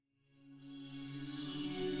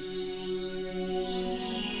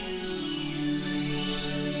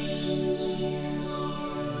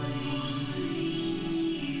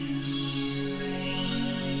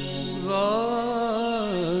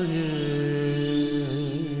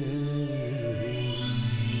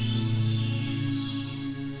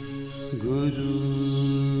गुरु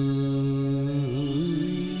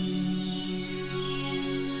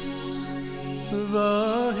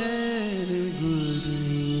वाहे गुरु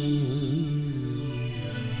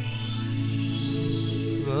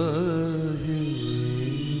वाहे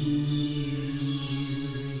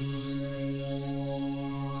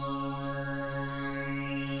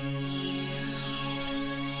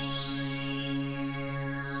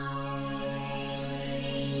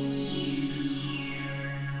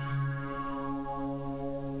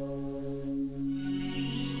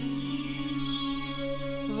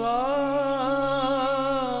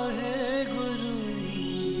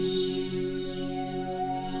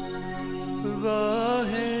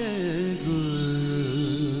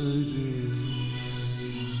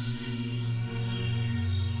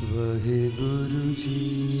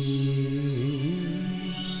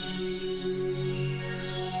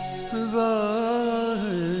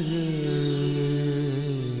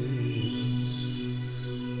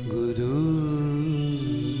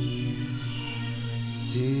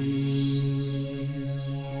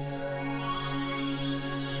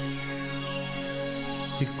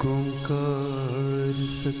एक ओंकार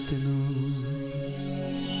सतनाम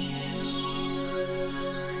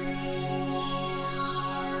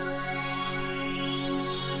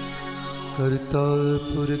करता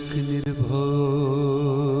पुरख निर्भय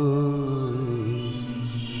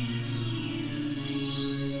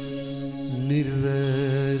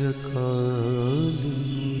निर्वैर काल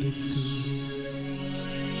मूर्त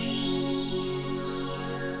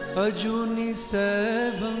अजूनी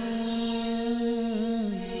सैभं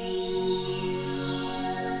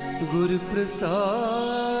गुरु प्रसाद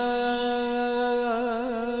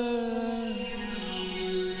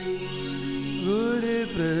गुरु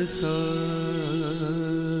प्रसाद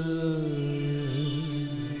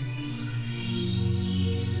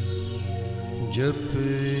जप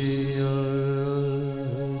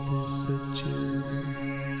याद सच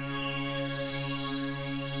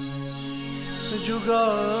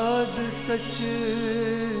जुगाद सच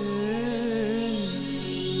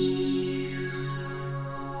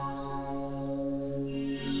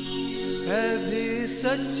है भी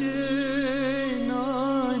सच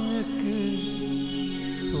नानक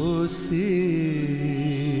होसी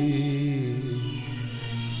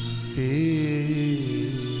हे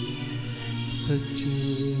सच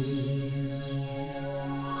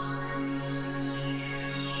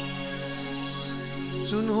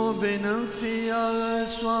सुनो बेनती आ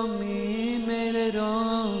स्वामी मेरे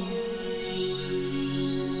राम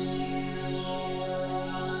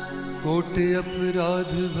कोट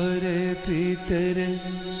अपराध भरे पी तेरे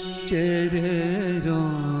चेहरे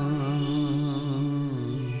राम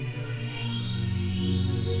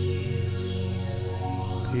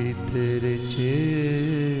पी तेरे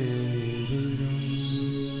चेहरे राम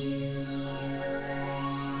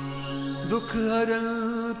दुख हरण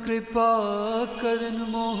कृपा करन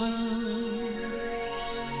मोहन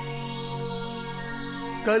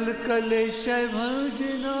कल कलेश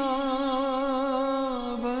भजना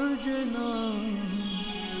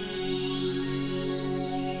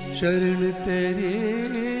शरण तेरी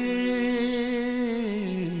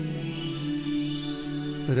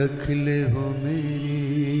रख ले हो मेरी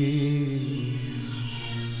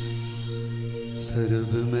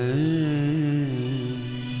सर्व में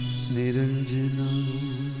निरंजना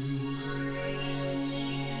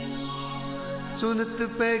सुनत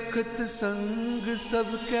पैखत संग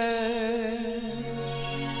सबके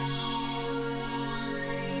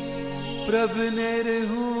प्रभ ने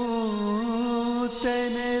रहूं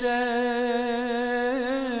तेने रे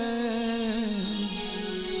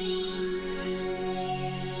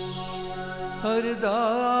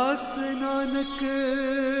हरदास नानक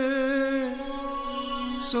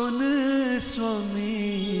सुन स्वामी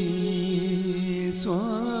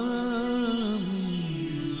स्वामी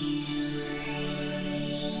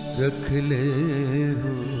रख ले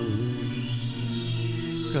हो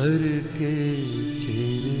करके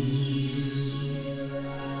चेरे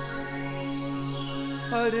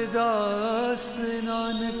हरदास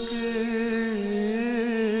नानक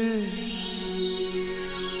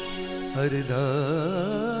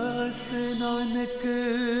हरदास नानक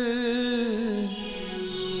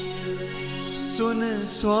सुन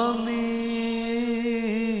स्वामी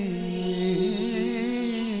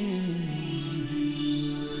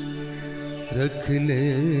रख ले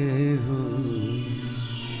हो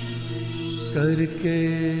करके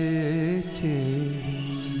चेरे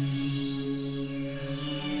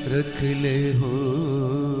रख ले हो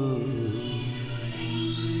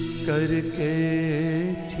करके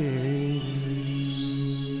चेरे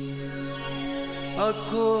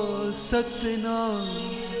आखो सतनाम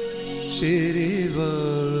श्री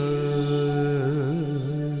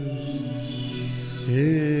हे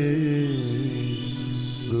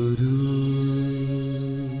गुरु।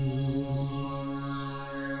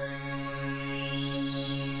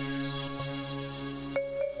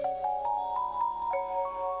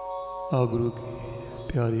 आ गुरु की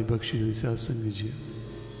प्यारी बख्शी हुई सत्संग जी,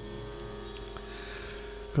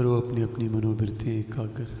 करो अपनी अपनी मनोवृत्तियां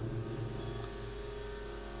एकाग्र,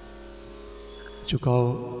 चुकाओ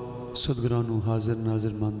सतगुरां नूं हाज़र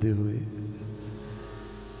नाज़र मानते हुए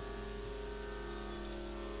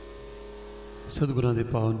सतगुरां दे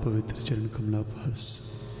पावन पवित्र चरण कमला पास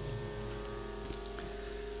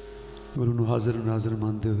गुरु नूं हाज़र नाज़र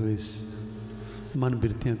मानते हुए इस मन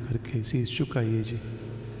बिरतियां करके सीस झुकाइए जी।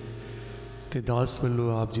 ते दास वालों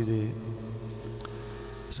आप जी दे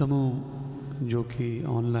समूह जो कि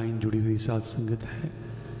ऑनलाइन जुड़ी हुई साध संगत है,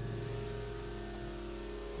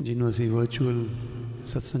 जिन्हों असी वर्चुअल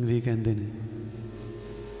सत्संग भी कहते हैं,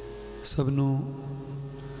 सबनों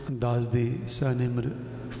दास दी सनिम्र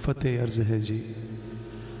फतेह अर्ज है जी।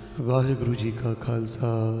 वाहिगुरु जी का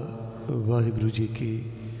खालसा, वाहिगुरु जी की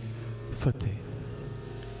फतेह।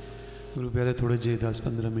 गुरु प्यारे, थोड़े जे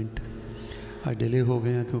 10-15 मिनट आज डिले हो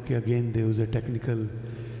गए हैं क्योंकि again there was a technical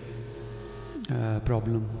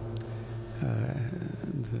problem,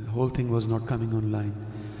 the whole thing was not coming online,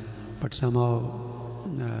 but somehow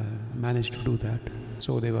managed to do that. So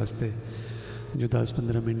ਉਹਦੇ ਵਾਸਤੇ जो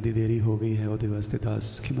 10-15 मिनट की देरी हो गई है ਉਹਦੇ वास्ते दास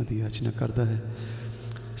खिमत याचना करता है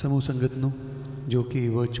समूह संगत नूं जो कि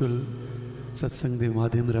वर्चुअल सत्संग के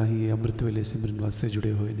माध्यम राही अमृत वेले सिमरन वास्ते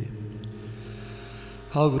जुड़े हुए ने।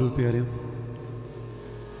 हाँ गुरु प्यारे,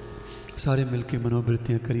 सारे मिलके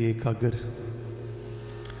मनोवृत्तियां करिए एकाग्र।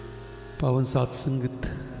 पावन साध संगत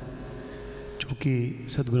जो कि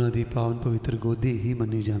सतगुरां दी पावन पवित्र गोदी ही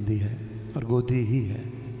मनी जाती है और गोदी ही है,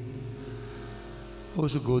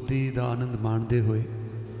 उस गोदी का आनंद माणते हुए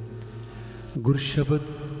गुरशबद,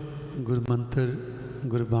 गुरमंत्र,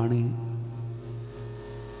 गुरबाणी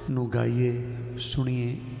नूं गाइए, सुनिए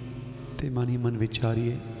ते मनी मन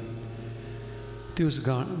विचारिए ते उस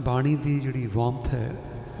बाणी की जिहड़ी वार्मथ है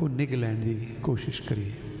वो निग लैण की कोशिश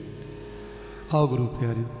करिए। आओ गुरु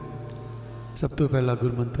प्यारे, सब तो पहला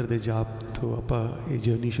गुरमंत्र के जाप तो आप ये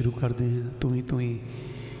जर्नी शुरू करते हैं। तू ही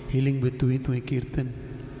हीलिंग विद तू ही कीर्तन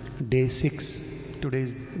day 6, today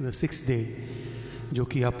is the 6th day जो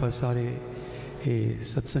कि आप सारे ये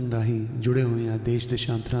सत्संग राही जुड़े हुए हैं देश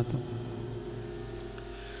देशांतरां तो।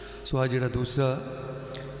 सो आज जिहड़ा दूसरा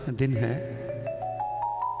दिन है,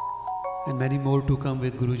 and many more to come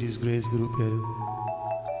with Guru जी's ग्रेस। गुरु प्यारे,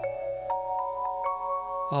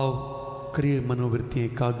 आओ करिए मनोवृत्तियां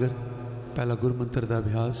एकाग्र। पहला गुरमंत्र का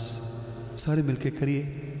अभ्यास सारे मिलके करिए,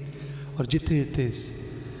 और जिथे जिथे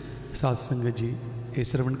साध संगत जी ये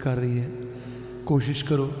श्रवण कर रही है, कोशिश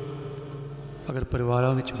करो अगर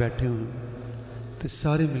परिवारों में बैठे हो तो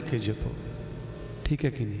सारे मिलके जपो, ठीक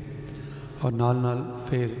है कि नहीं। और नाल नाल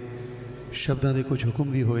फिर शब्दों के कुछ हुक्म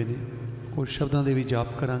भी होए ने, उस शब्दों के भी जाप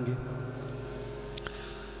करांगे।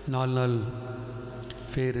 नाल नाल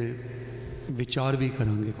फिर विचार भी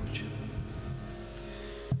करांगे कुछ,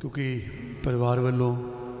 क्योंकि परिवार वालों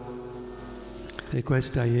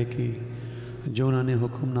रिक्वेस्ट आई है कि जो उन्होंने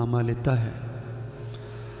हुक्मनामा लेता है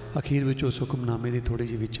अखीर में उस हुक्मनामे की थोड़ी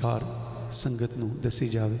जी विचार संगत नूं दसी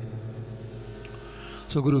जाए।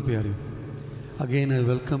 सो गुरु प्यारे, again I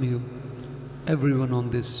welcome you everyone on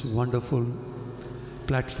this wonderful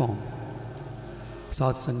platform.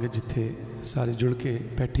 साध संगत जिथे सारे जुड़ के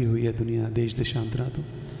बैठी हुई है दुनिया देश देशांतरां तो,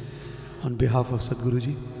 ऑन बिहाफ ऑफ सतगुरु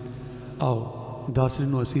जी, आओ दासरी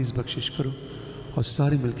नूं असीस बख्शिश करो और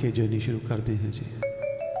सारे मिलके जर्नी शुरू करते हैं जी।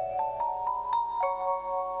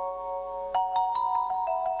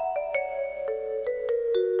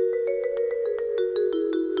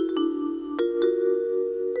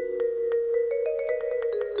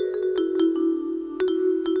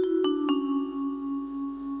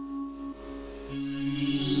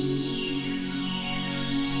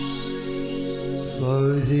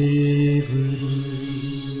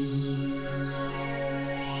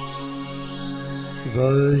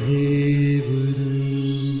 वाहिगुरु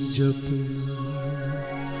जप,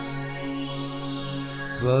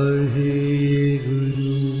 वाहिगुरु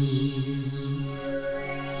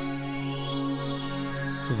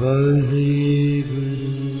वाहिगुरु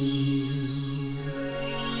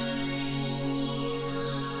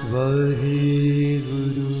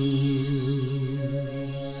वाहिगुरु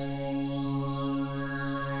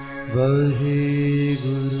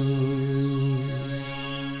वाहिगुरु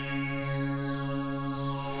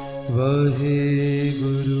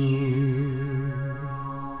वाहिगुरु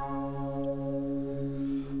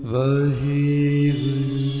वाहिगुरु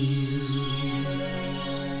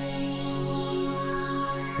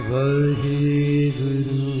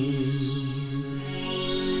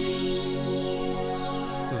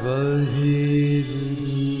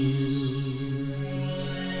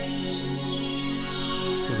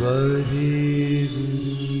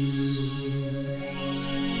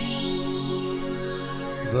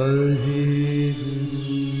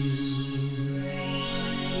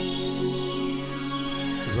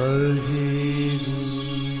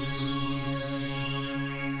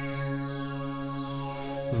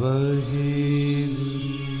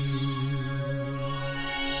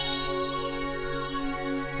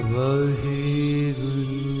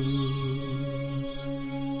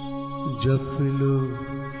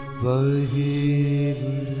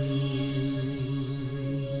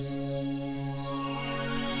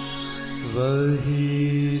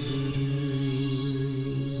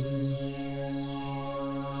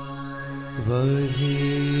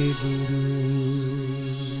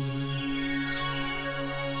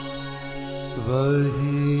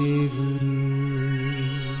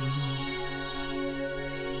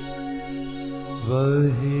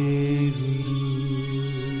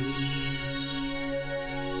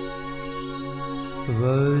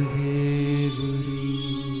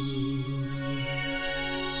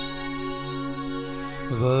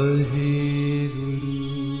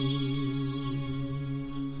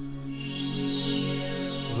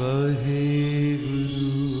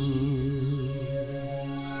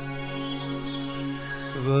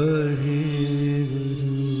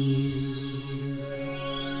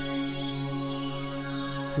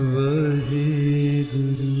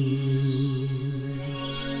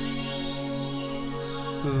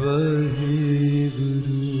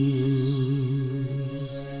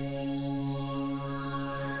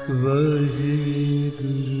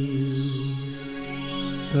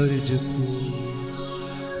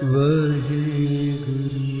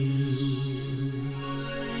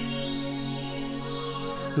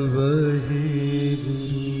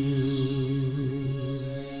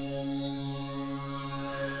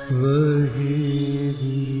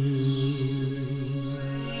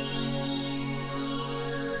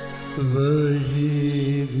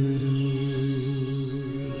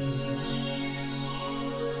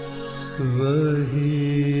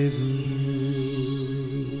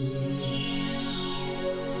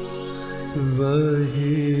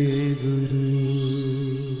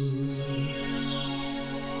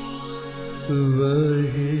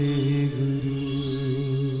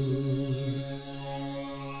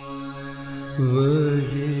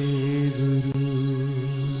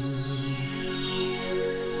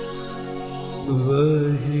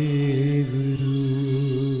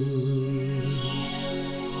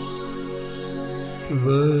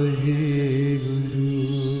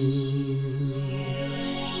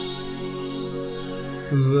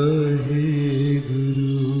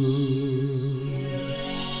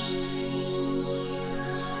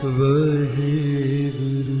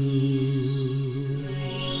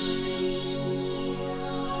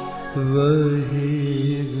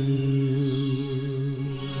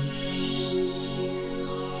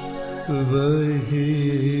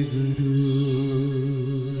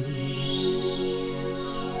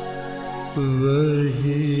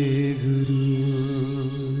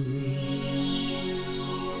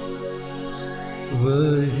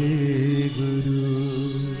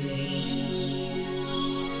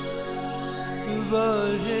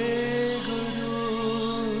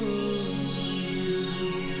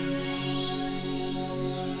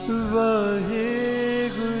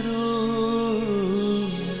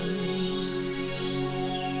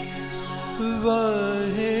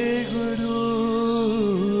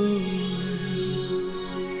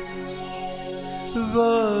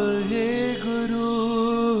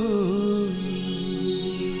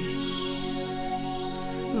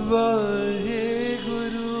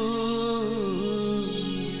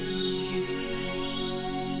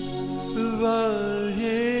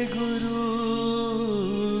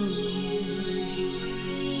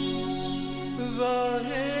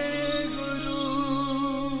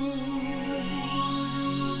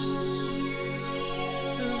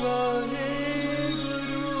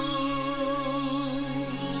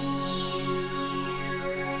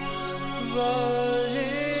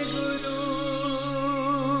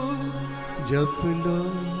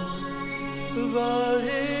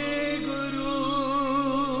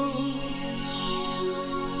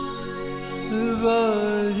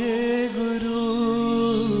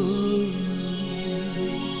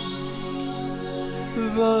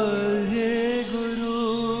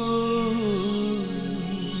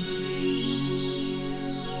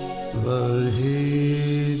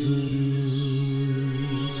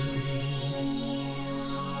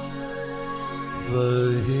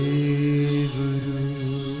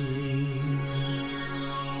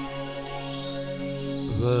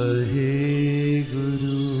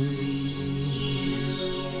वाहेगुरु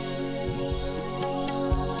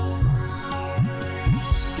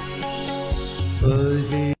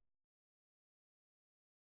वाहे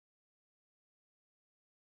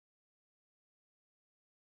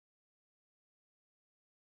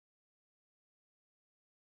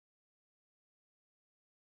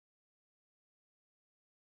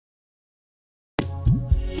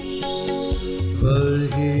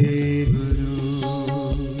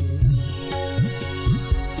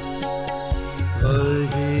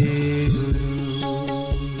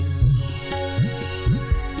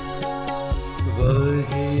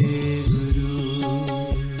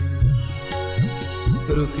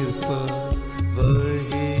करो कृपा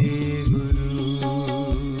वाहेगुरु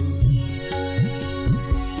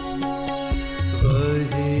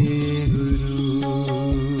वाहेगुरु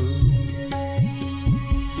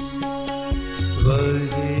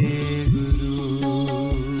वाहेगुरु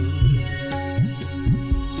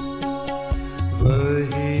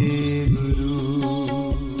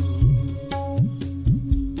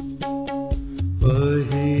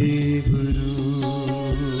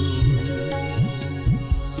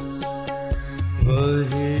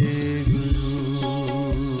वाहेगुरु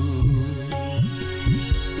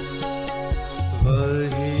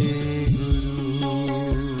वाहेगुरु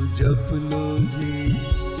जप लो जी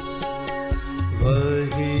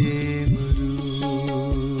वाहेगुरु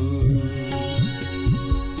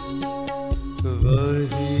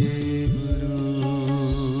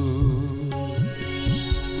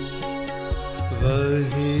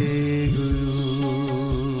वाहेगुरु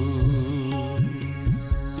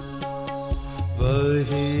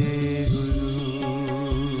वाहेगुरु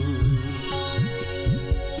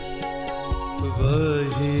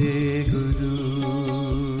वाहेगुरु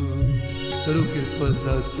करो कृपा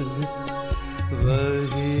साथ संगत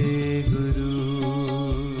वाहेगुरु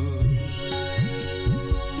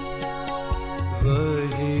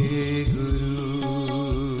वाहेगुरु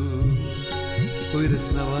कोई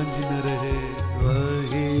रसना वांझी न रहे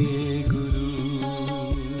वाहेगुरु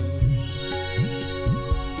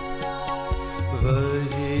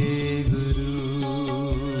वाहेगुरु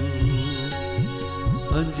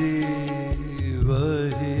हाँ जी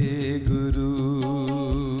वाहेगुरु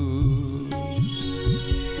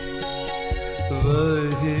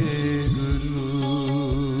वाहेगुरु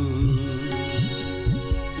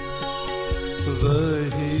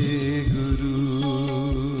वाहेगुरु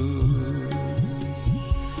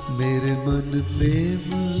मेरे मन प्रेम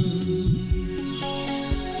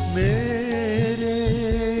मेरे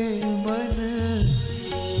मन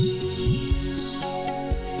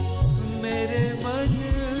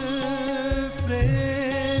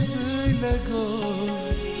प्रेम लगो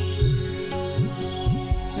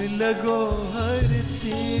लगो हर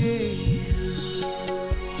तीर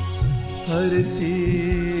हर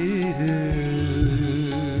तीर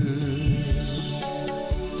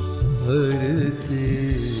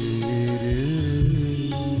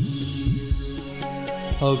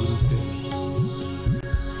अब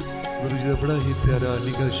गुरु जी का बड़ा ही प्यारा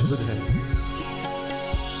निगा शब्द है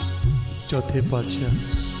चौथे पातशाह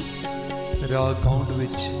राग काउंट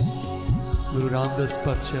विच गुरु रामदास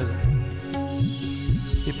पातशाह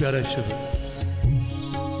ये प्यारा शब्द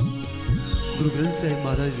गुरु ग्रंथ साहिब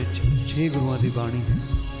महाराज विच 6 गुरुआं दी बाणी है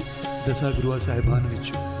 10 गुरुआ साहिबान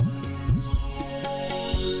विचों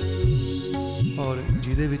और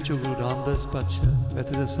जिहदे विचों गुरु रामदास पातशाह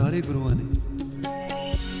वैसे तो सारे गुरुआं ने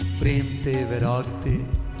प्रेम ते वैराग ते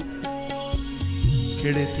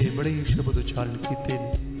खेड़े ते बड़े ही शब्द उच्चारण किए ने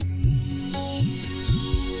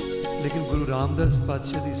लेकिन गुरु रामदास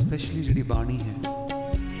पातशाह की स्पैशली जिहड़ी बाणी है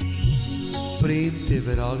प्रेम ते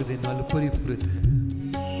वैराग दे नाल परिपूरित है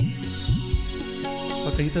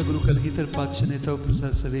और कहीं तो गुरु कलगीधर पातशाह ने तो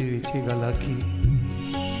प्रसाद सवे विच ये गल आखी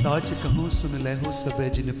साच कहो सुन लहो सबे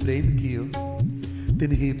जिन प्रेम कियो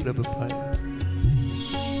तिन ही प्रभ पाए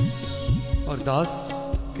और दास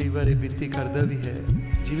कई बार बेनती करता भी है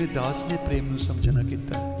जिवें दास ने प्रेम नूं समझना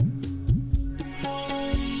किता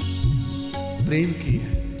प्रेम की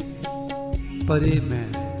है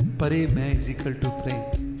परे मैं इज इक्वल टू प्रेम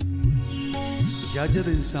जद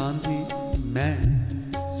इंसान की मैं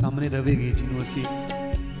सामने रहेगी जिन्हों असी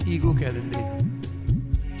ईगो कह देंगे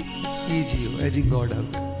ई जीओ एजिंग गॉड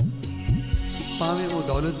आउट भावें वो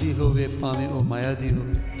दौलत दी होवे भावें वो माया दी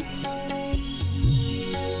होवे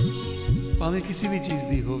भावें किसी भी चीज़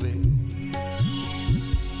दी होवे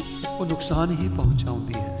वो नुकसान ही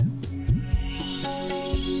पहुंचाती है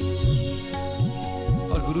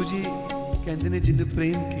और गुरु जी कहते ने जिन्हें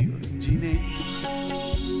प्रेम की जिन्हें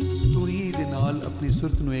तू ही दे नाल अपनी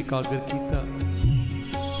सुरत नूं एकाग्र कीता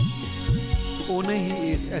ਉਹਨੇ ਹੀ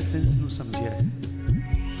ਇਸ ਐਸੈਂਸ ਨੂੰ ਸਮਝਿਆ ਹੈ,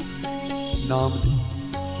 ਨਾਮ ਦੀ,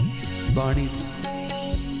 ਬਾਣੀ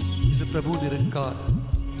ਦੀ। ਇਸ ਪ੍ਰਭੂ ਨਿਰੰਕਾਰ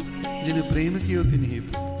ਜਿਹਨੇ ਪ੍ਰੇਮ ਕੀਓ ਤਿਨ ਹੀ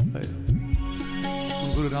ਪਾਇਆ।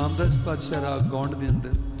 गुरु रामदास पातशाह राग गौंड के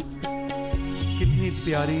अंदर कितनी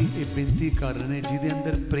प्यारी ये बेनती कर रहे हैं, जिसके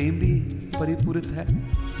अंदर प्रेम भी परिपूरित है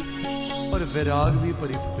और वैराग भी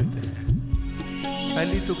परिपूरित है।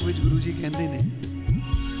 पहली तुक विच गुरु जी कहते हैं,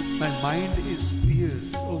 my mind is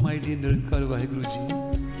pierce O my dear Nirankar Waheguru ji,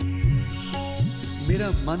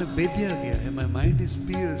 मेरा मन बेधिया गया है। My mind is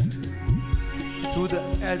pierced through the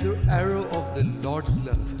arrow of the lord's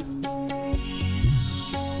love.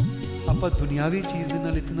 ਆਪਾਂ ਦੁਨਿਆਵੀ ਚੀਜ਼ ਦੇ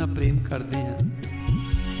ਨਾਲ ਇਤਨਾ ਪ੍ਰੇਮ ਕਰਦੇ ਹਾਂ।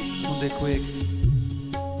 ਹੁਣ ਦੇਖੋ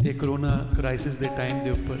ਇਹ ਕਰੋਨਾ ਕ੍ਰਾਈਸਿਸ ਦੇ ਟਾਈਮ ਦੇ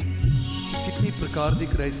ਉੱਪਰ ਕਿੰਨੀ ਪ੍ਰਕਾਰ ਦੀ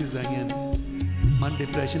ਕ੍ਰਾਈਸਿਸ ਆਈਆਂ ਨੇ। ਮਨ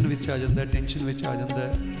ਡਿਪਰੈਸ਼ਨ ਵਿੱਚ ਆ ਜਾਂਦਾ, ਟੈਨਸ਼ਨ ਵਿੱਚ ਆ ਜਾਂਦਾ,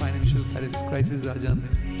 ਫਾਈਨੈਂਸ਼ੀਅਲ ਕ੍ਰਾਈਸਿਸ ਆ ਜਾਂਦੇ,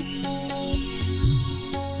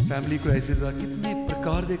 ਫੈਮਿਲੀ ਕ੍ਰਾਈਸਿਸ ਆ, ਕਿੰਨੇ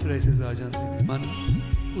ਪ੍ਰਕਾਰ ਦੇ ਕ੍ਰਾਈਸਿਸ ਆ ਜਾਂਦੇ ਨੇ। ਮਨ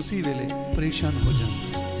ਉਸੇ ਵੇਲੇ ਪਰੇਸ਼ਾਨ ਹੋ ਜਾਂਦਾ।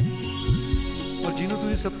 ਔਰ ਜਿਹਨੂੰ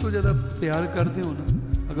ਤੁਸੀਂ ਸਭ ਤੋਂ ਜ਼ਿਆਦਾ ਪਿਆਰ ਕਰਦੇ ਹੋ ਨਾ,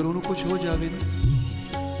 ਅਗਰ ਉਹਨੂੰ ਕੁਝ ਹੋ ਜਾਵੇ ਨਾ,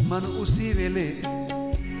 मन उसी वेले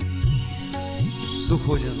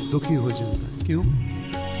दुखी हो जाता। क्यों?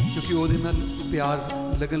 क्योंकि वो प्यार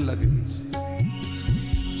लगन लग गई से।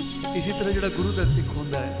 इसी तरह जो गुरु का सिख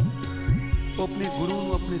होता है, वो अपने गुरु नू,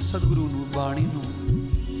 अपने सदगुरु नू, बाणी नू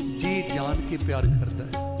जी जान के प्यार करता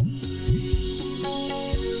है।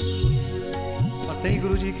 पता ही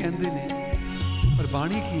गुरु जी कहते हैं, पर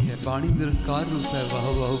बाणी की है? बाणी निरंकार रूप है।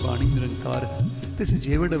 वाह वाह बाणी निरंकार है, तिस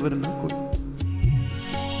जेवड़ अवर ना कोई।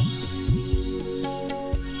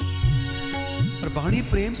 बाणी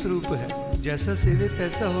प्रेम स्वरूप है, जैसा सेवे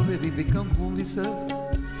तैसा होवे। We become whom we serve.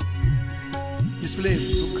 जिसले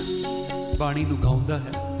दुख बाणी नू गाउंदा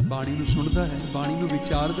है, बाणी नू सुनदा है, बाणी नू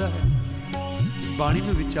विचारदा है, बाणी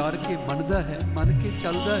नू विचार के मनदा है, मन के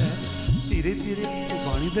चलदा है, धीरे धीरे वो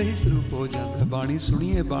बाणी का ही स्वरूप हो जाता है। बाणी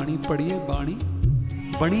सुनिए, बाणी पढ़िए, बाणी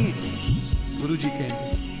बनिए। गुरु जी कहते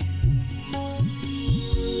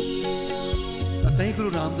अतः ही गुरु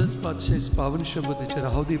रामदास पातशाह इस पावन शब्द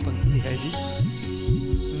राहो दी पंक्ति है जी,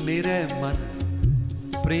 मेरा मन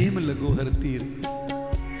प्रेम लगो हर तीर।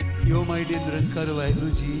 यो my dear Nirankar Waheguru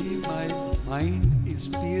ji, my mind is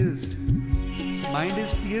pierced. Mind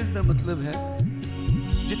is pierced का मतलब है,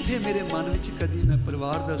 जिथे मेरे मन विच कदी मैं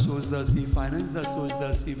परिवार का सोचता सी, फाइनेंस का सोचता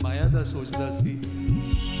सी, माया का सोचता सी,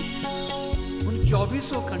 हुण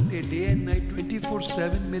 2400 घंटे डे एंड नाइट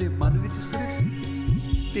 24/7 मेरे मन विच सिर्फ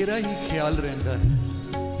तेरा ही ख्याल रहिंदा है।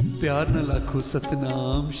 प्यार नाल आखो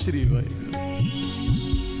सतनाम श्री वाहिगुरू।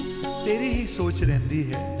 तेरी ही सोच रहिंदी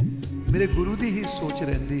है, मेरे गुरु दी ही सोच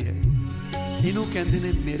रहिंदी है। इनू कहंदे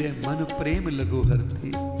ने मेरे मन प्रेम लगो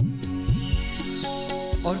हरती।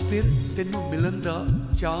 और फिर तेनू मिलन दा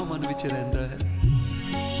चाह मन विच रहिंदा है,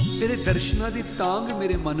 तेरे दर्शनां दी तांग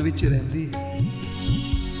मेरे मन विच रहिंदी है।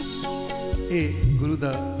 ये गुरु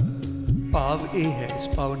दा भाव ये है इस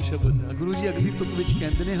पावन शब्द दा। गुरु जी अगली तुक विच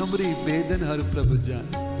कहंदे ने, हमरी बेदन हर प्रभु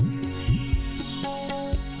जान।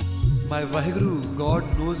 My Vaheguru, God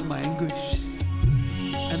knows my anguish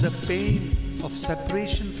and the pain of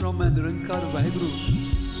separation from my Nirankar Vaheguru.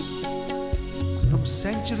 From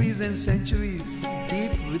centuries and centuries,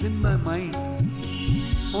 deep within my mind,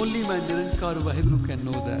 only my Nirankar Vaheguru can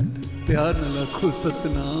know that. प्यार न लाखो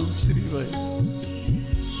सतनाम श्री वाहिगुरू।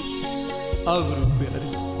 आ गुरु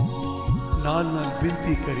प्यारे, नाल नाल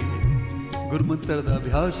बिनती करिए, गुरमंत्र का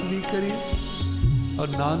अभ्यास भी करिए और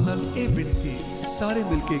नाल नाल ये बिनती सारे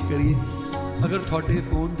मिलके करिए। अगर थोड़े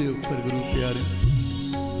फोन के ऊपर गुरु प्यारे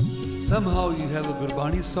somehow you have a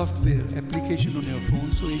Gurbani software application on your phone,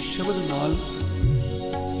 so इस शब्द नाल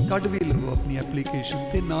कट भी लो अपनी एप्लीकेशन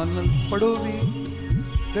ते नाल नाल पढ़ो भी,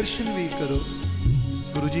 दर्शन भी करो।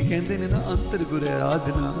 गुरु जी कहते हैं ना, अंतर गुर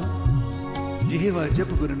आराधना जिहवा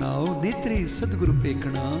जप गुर नाओ, नेत्री सतगुरु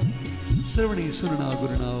पेखना, श्रवणी सुनना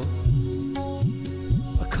गुर नाओ।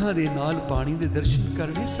 अखां दे नाल बाणी दे दर्शन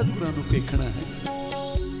करने, सतगुरां नूं पेखना है।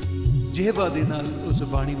 जिहवा दे नाल उस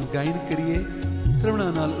बाणी नूं गायन करिए, श्रवणा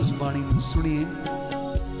नाल उस बाणी नूं सुनिए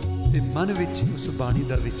ते मन विच उस बाणी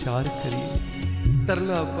दा विचार करिए,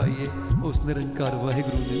 तरला पाइए उस निरंकार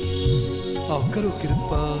वाहिगुरू दे। आओ करो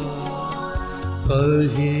कृपा।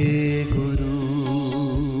 वाहिगुरू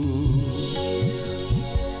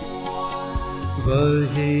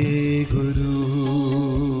वाहिगुरू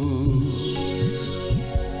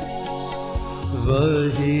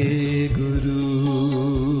वाहिगुरू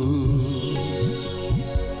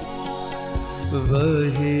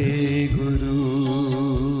वाहिगुरू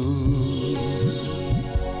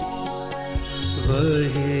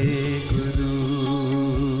वाहिगुरू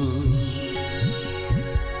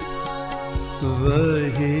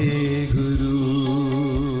वाहिगुरू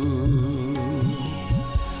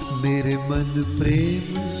मेरे मन प्रेम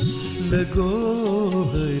लगो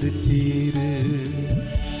हर तीर,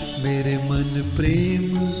 मेरे मन प्रेम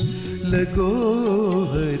लगो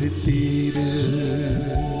हर तीर,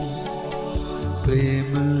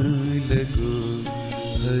 प्रेम लगो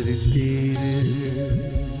हर तीर,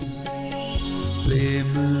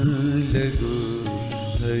 प्रेम लगो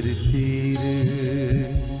हर तीर।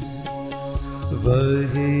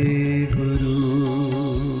 वाहे गुरु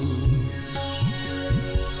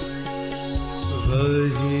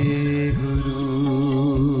वाहे गुरु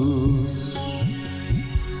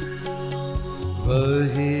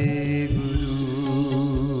वाहे गुरु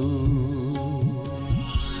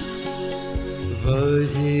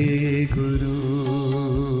वाहे गुरु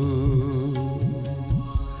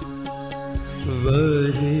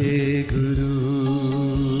वाहे गुरु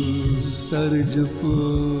सरजुपो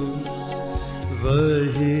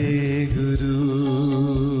वाहे गुरु।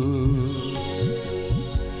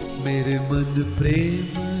 मेरे मन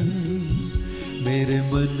प्रेम मेरे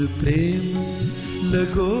मन प्रेम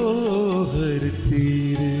लगो हर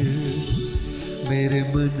तीर, मेरे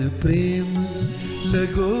मन प्रेम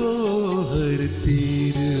लगो हर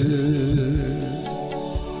तीर,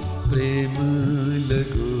 प्रेम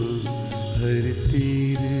लगो हर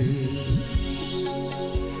तीर,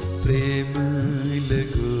 प्रेम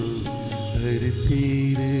लगो हर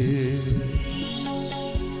तीर।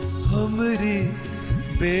 हमरी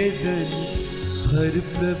बेदन हर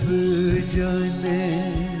प्रभु जाने,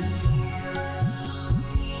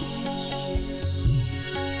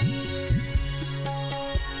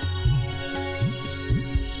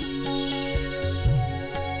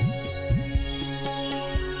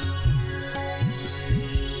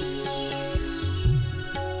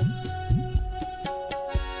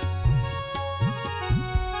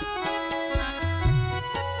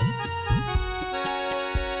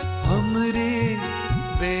 हमरे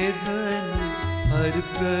वेदन हर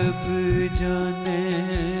प्रभु जाने,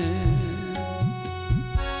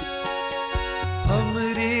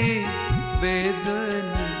 हमरे वेदन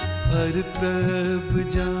हर प्रभु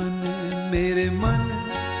जाने। मेरे मन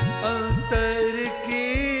अंतर की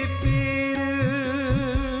पीर,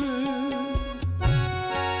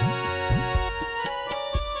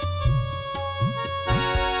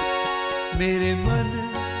 मेरे मन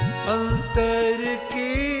अंतर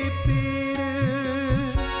की पीर,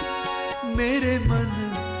 मेरे मन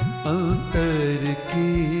अंतर की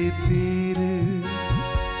पीर,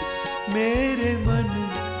 मेरे मन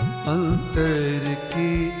अंतर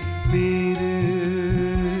की पीर।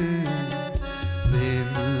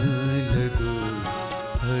 प्रेम लगो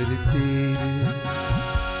हर तीर,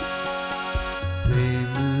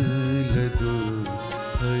 प्रेम लगो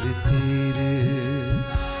हर तीर।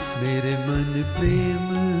 मेरे मन प्रेम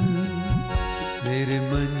मेरे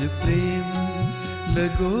मन प्रेम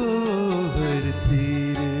लगो हर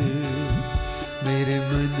तीर, मेरे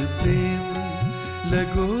मन प्रेम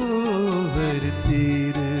लगो हर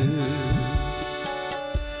तीर,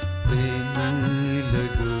 प्रेम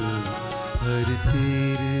लगो हर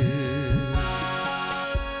तीर,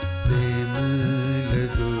 प्रेम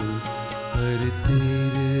लगो हर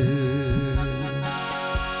तीर।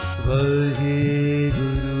 वाहे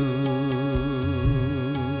गुरु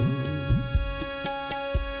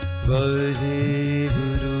वाहे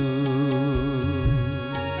गुरु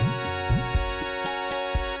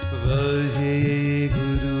वाहे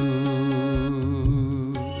गुरु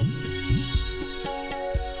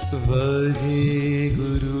वाहे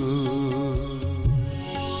गुरु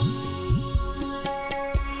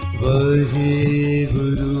वाहे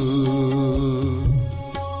गुरु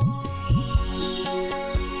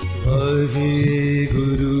वाहे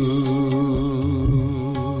गुरु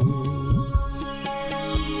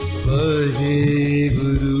वाहे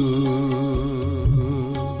गुरु।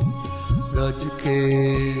 गज के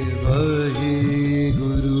वाहे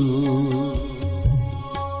गुरु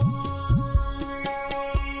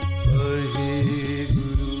वाहे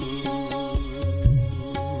गुरु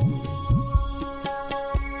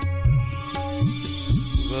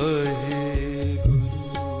वाहे गुरु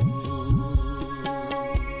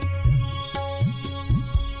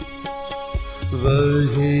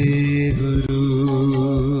वाहे गुरु।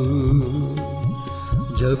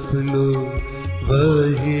 जप लो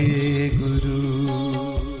वाहे गुरु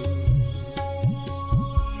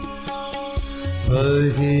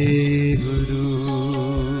वाहे गुरु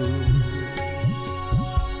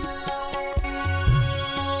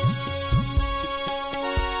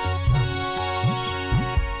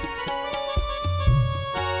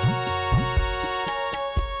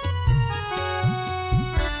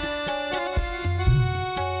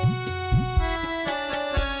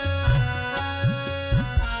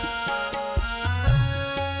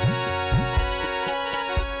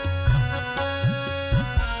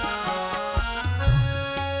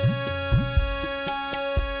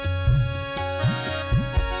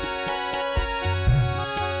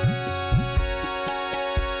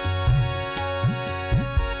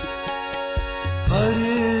हर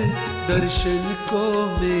दर्शन को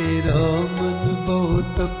मेरा मन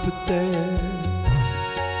बहुत तपता है।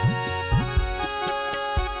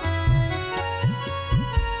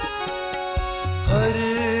 हर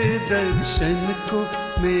दर्शन को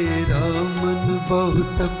मेरा मन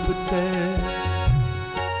बहुत तपता है।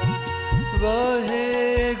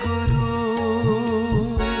 वाहे गुरु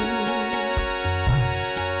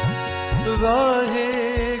वाहे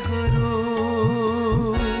गुरु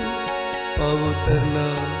अवतरला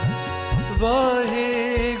वाहे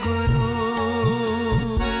गुरु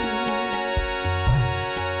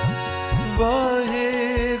वाहे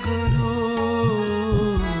गुरु।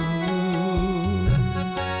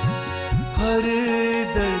 हर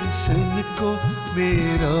दर्शन को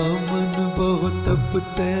मेरा मन बहुत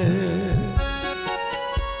तपता है।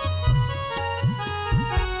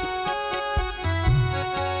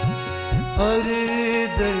 हर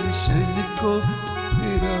दर्शन को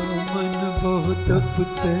मेरा मन बहुत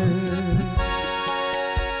तपता है।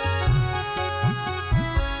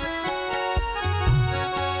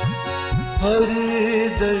 हर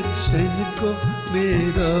दर्शन को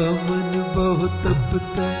मेरा मन बहुत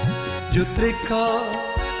तपता है। जो त्रिखा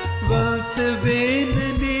वक्त बेन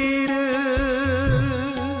नीर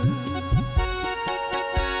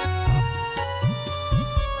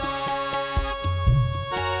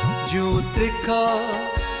जो त्रिखा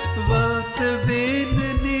वक्त बेन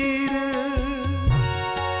नीर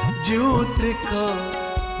जो त्रिखा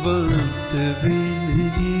वक्त बेन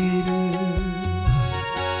नीर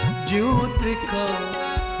जो त्रिखा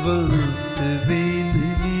वक्त बेन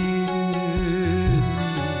नीर।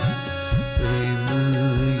 प्रेम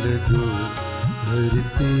लगो हर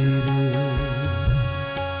तेरे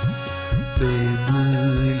प्रेम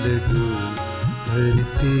लगो हर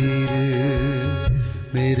तेरे।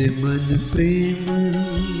 मेरे मन प्रेम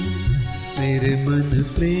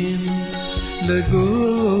लगो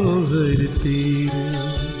हर तेरे।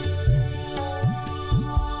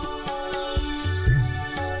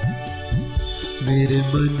 मेरे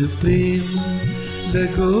मन प्रेम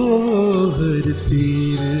लगो हर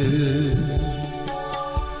तेरे।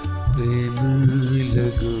 प्रेम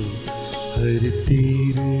लगो हर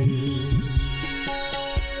तेरे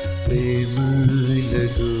प्रेम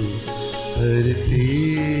लगो हर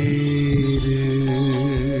तेरे।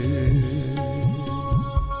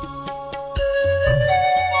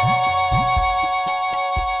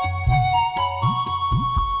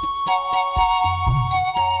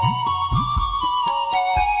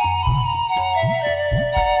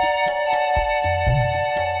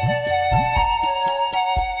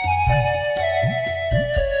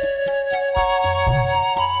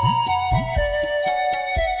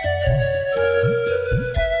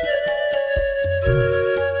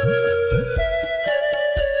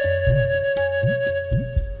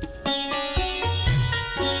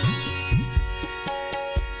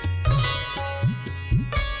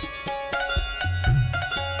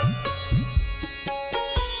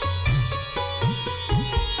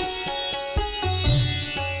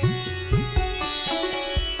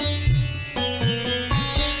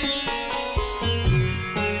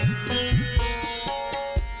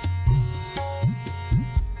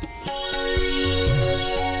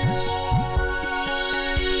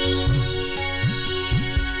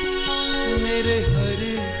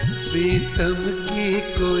 प्रीतम की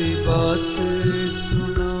कोई बात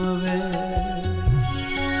सुनावे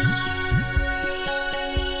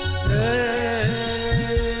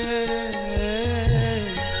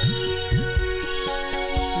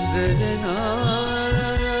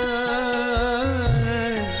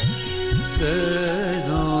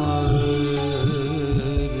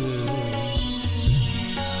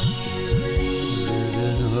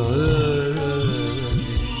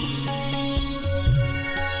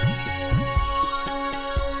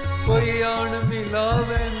कोई आन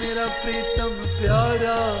मिलावे मेरा प्रीतम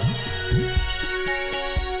प्यारा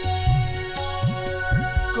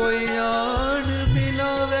कोई आन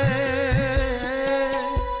मिलावे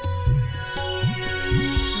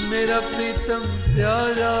मेरा प्रीतम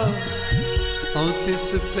प्यारा हूँ तिस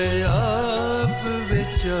पे आप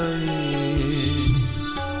विचाई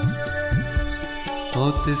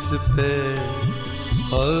हूँ तिस पे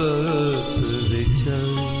आप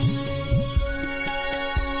विचाई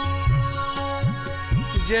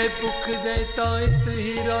जय भुख देता इत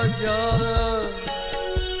ही राजा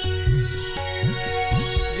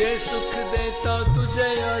जय सुख देता तुझे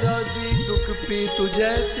आराधी दुख पी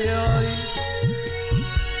तुझे त्याई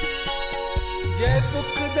जय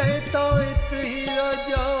भुख देता इत ही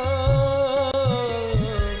राजा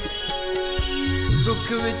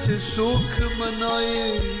दुख विच सुख मनाए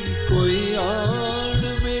कोई आन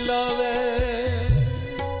मिलावे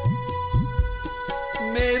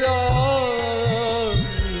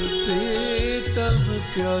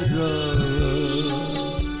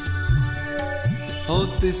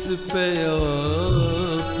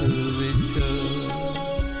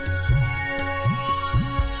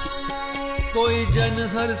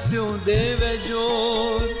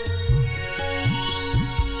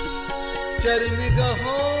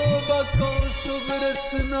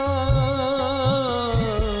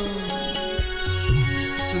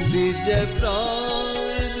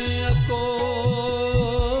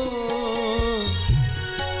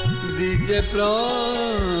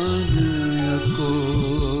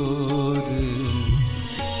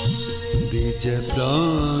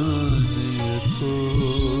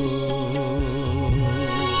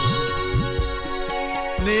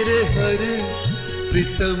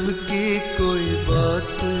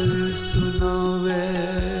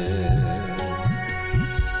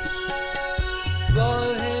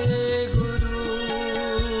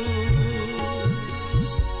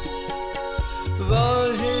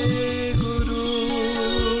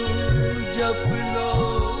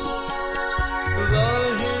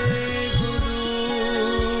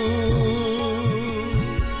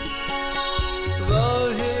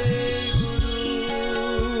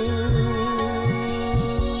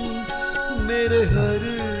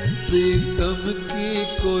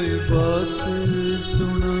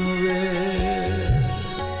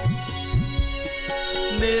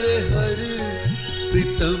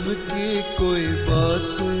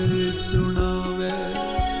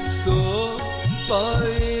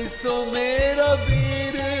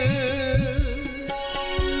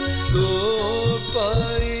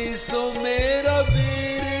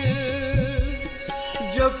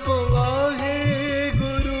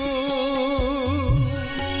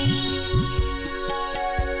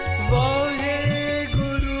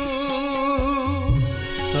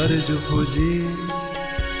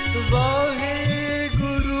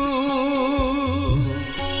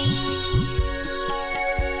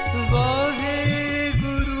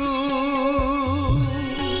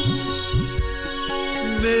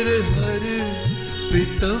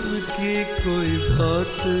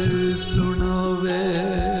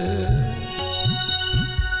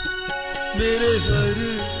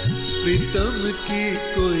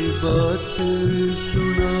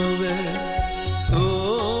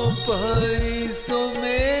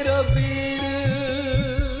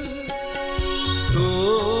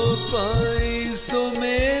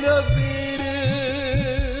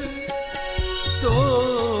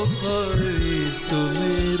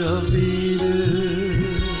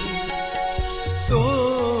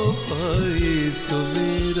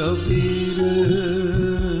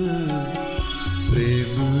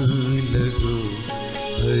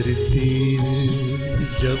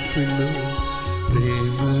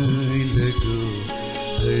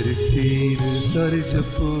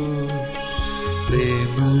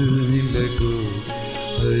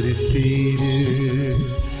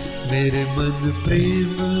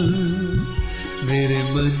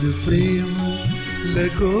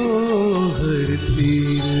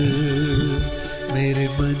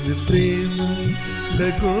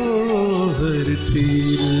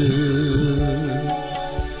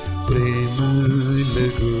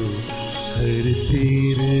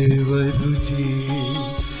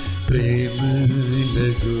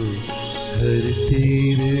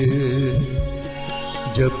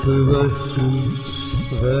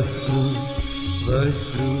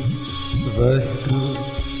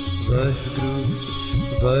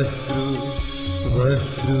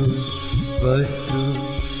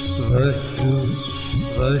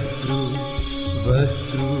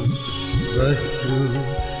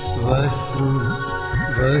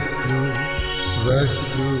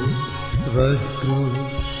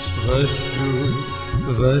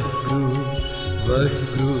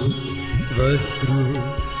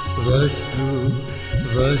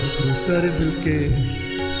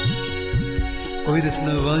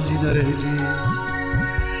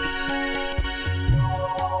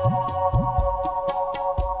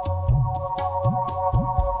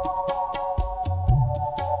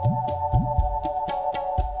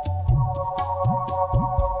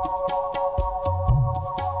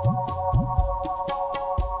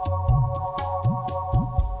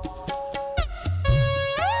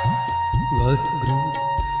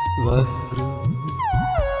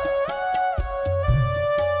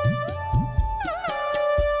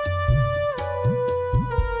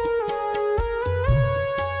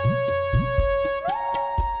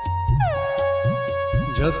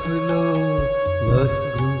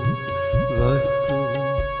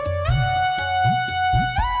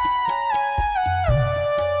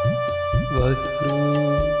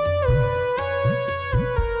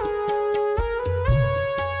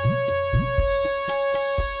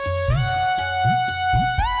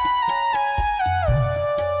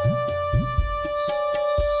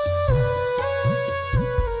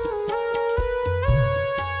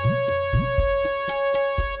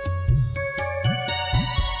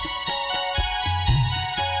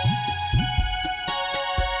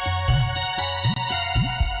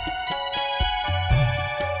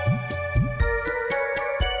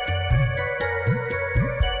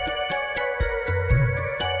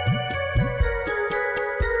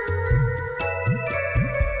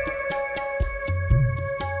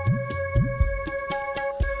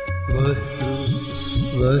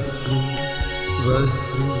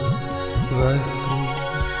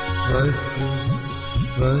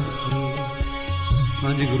वाहिगुरू।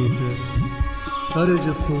 हाँ जी गुरु प्यारे सारे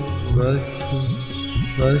जपो वाहिगुरू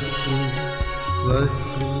वाहिगुरू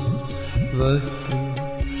वाहिगुरू वाहिगुरू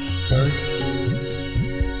वाहिगुरू।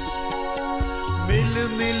 मिल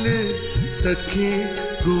मिल सखे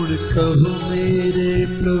गुण कहो मेरे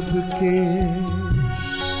प्रभु के,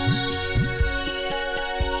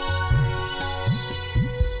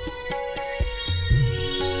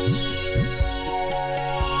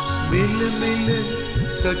 मिल मिल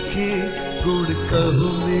सखे गुण कहो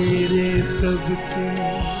मेरे प्रभु के।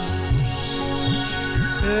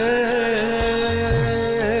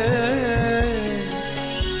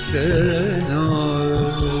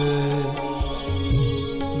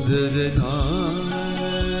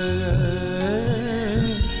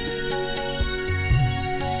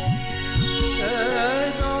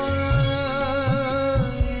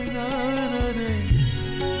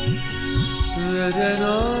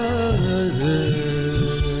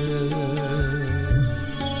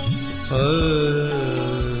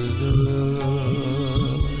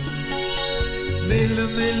 मिल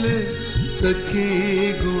मिल सखी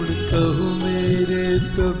गुण कहो मेरे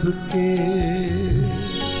प्रभु के,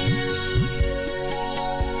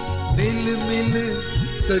 मिल मिल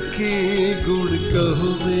सखी गुण कहो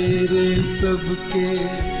मेरे प्रभु के।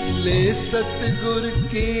 ले सतगुर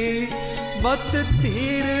की मत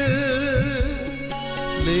तीर,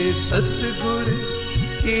 ले सतगुर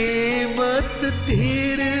की मत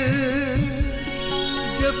तीर,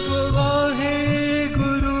 जप वाहे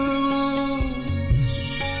गुरु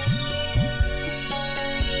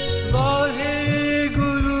वाहे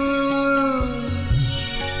गुरु।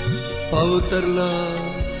 पाव तरला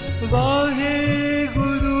वाहे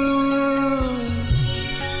गुरु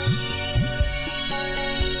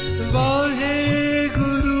वाहे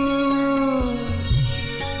गुरु।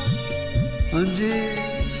 हाँ जी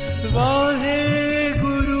वाहे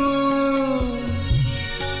गुरु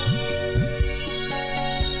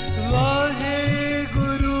वाहे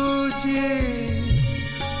गुरु जी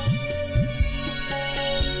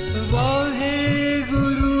वाहे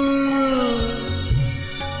गुरु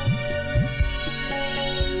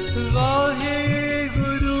वाहे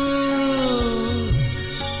गुरु।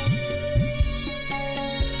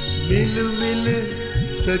 मिल मिल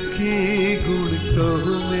सखी गुण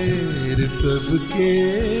कहो मेरे प्रभु के,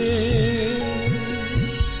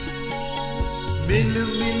 मिल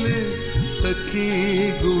मिल सखी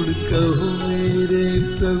गुण कहो मेरे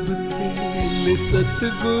प्रभु के।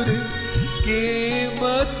 सतगुर के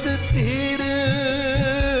मत तीर,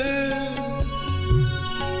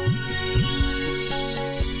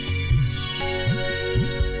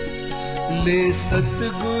 ले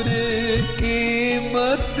सतगुर के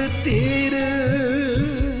मत तीर,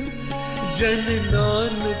 जन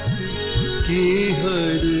नानक की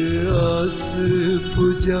हर आस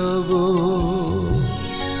पुजावो।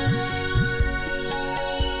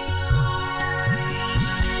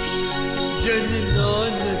 जन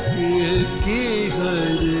नानक की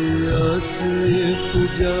हर आस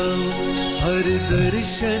पुजाओ। हर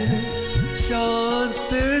दर्शन शांत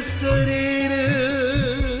शरीर,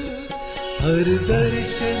 हर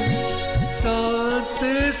दर्शन शांत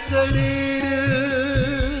शरीर,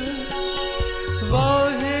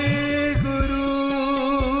 वाहे गुरु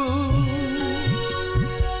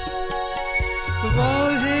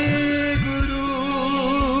वाहे गुरु।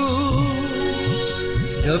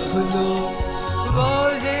 जप लो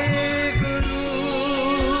वाहे गुरु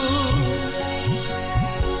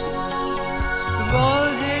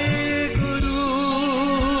वाहे गुरु।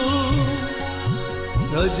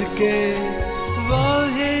 रज के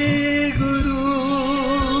वाहे गुरु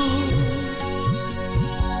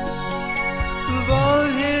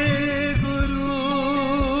वाहे गुरु।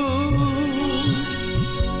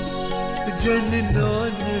 जन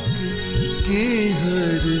नानक के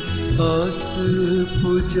हर आस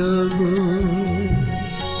पुजावो।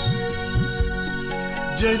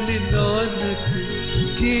 जन नानक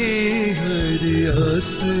के हर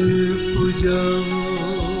आस पुजावो।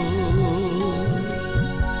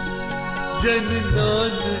 जन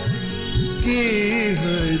नानक के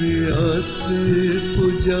हर आस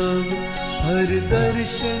पुजावो। हर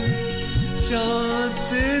दर्शन शांत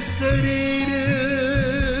शरीर,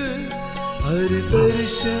 हर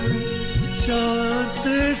दर्शन शांत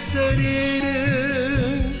शरीर,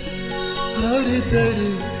 हर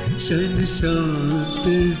दर्शन शांत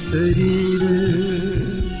शरीर,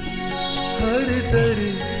 हर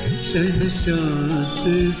दर्शन शांत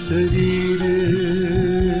शरीर।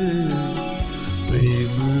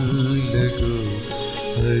 प्रेम लगो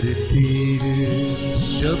हर तीर,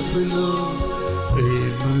 जप लो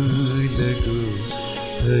प्रेम लगो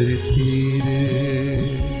हर तीर।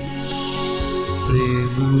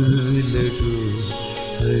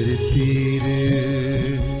 तीर,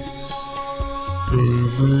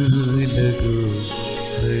 प्रेम लगो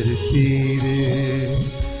हर तीर।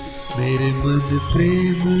 मेरे मन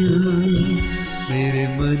प्रेम, मेरे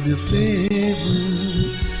मन प्रेम,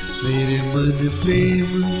 मेरे मन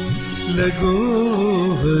प्रेम लगो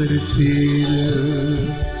हर तीर।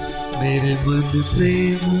 मेरे मन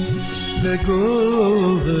प्रेम लगो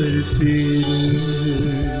हर तीर।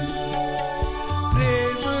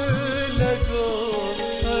 प्रेम लगो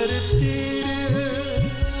हर तीर,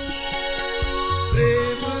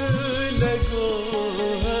 प्रेम लगो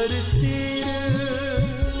हर तीर,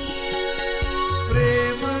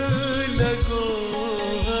 प्रेम लगो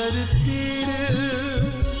हर तीर,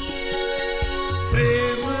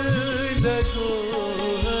 प्रेम लगो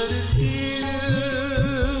हर तीर।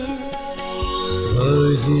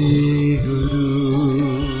 वाहे गुरु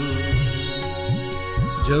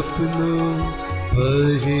जप लो,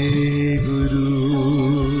 वाहे गुरु,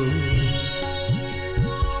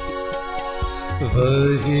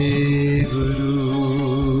 वाहे गुरु,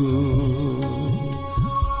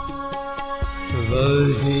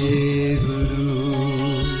 वाहे गुरु।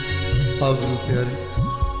 आप गुरु प्यारे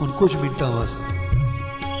उन कुछ मिनटा वास्ते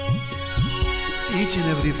ईच एंड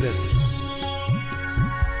एवरी ब्रेथ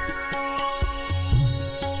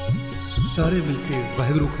सारे मिलके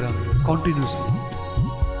वाहिगुरु करांगे कॉन्टीन्यूसली।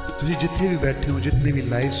 तुझे जिथे भी बैठे हो, जितने भी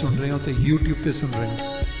लाइव सुन रहे हो तो यूट्यूब पे सुन रहे हो,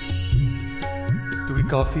 क्योंकि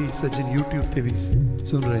काफ़ी सज्जन यूट्यूब पे भी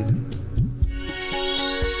सुन रहे हैं।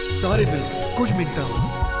 सारे मिलके कुछ मिनटा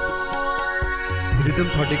रिदम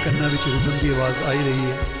थोड़े कन्ना विच रिदम की आवाज़ आई रही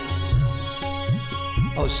है,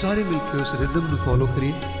 और सारे मिलके उस रिदम को फॉलो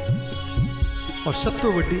करिए, और सब तो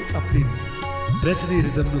वड्डी अपनी ब्रैथ की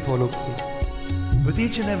रिदम को फॉलो करिए। With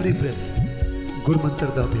each and every breath गुरमंत्र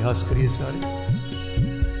का अभ्यास करिए सारे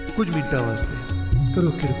कुछ मिनटा वास्ते। करो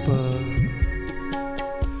कृपा।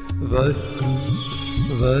 वाहिगुरु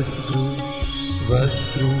वाहिगुरु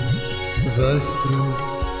वाहिगुरु वाहिगुरु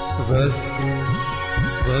वाहिगुरु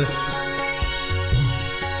वाहिगुरु।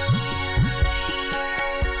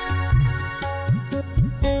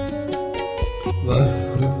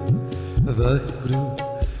 वाहिगुरु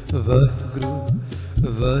वाहिगुरु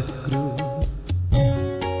वाहिगुरु।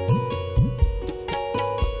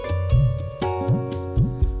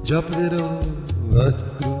 जपते रहो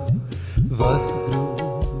वाहिगुरु वाहिगुरु।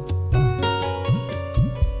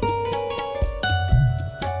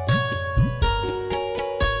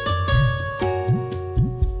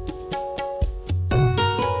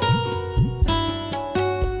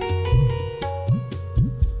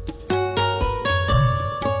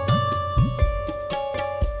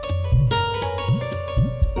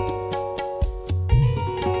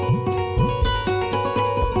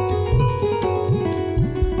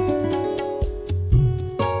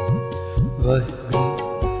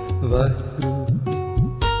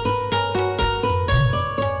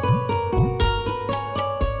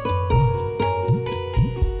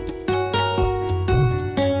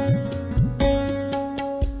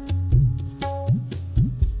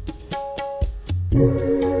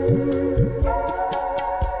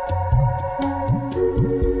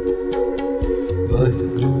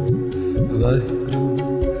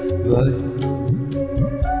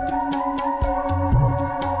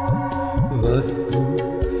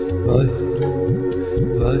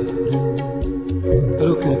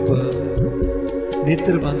 करो कृपा,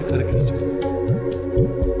 नेत्र बंद करके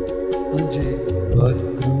हाँ जी।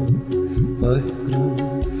 वाहिगुरु वाहिगुरु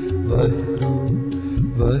वाहिगुरु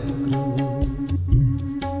वाहिगुरु।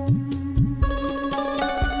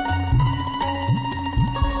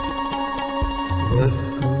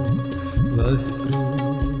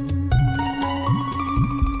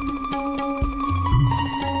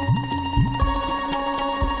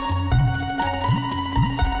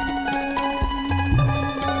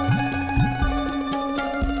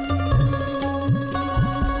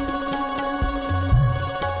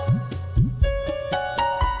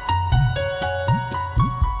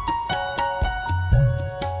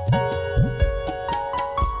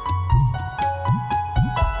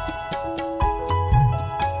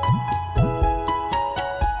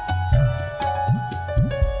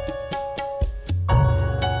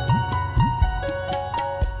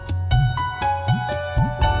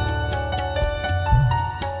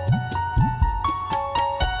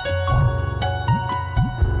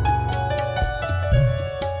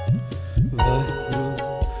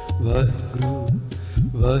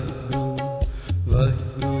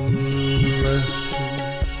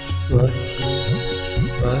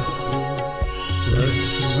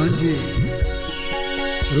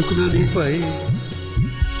 रुकना नहीं पाए।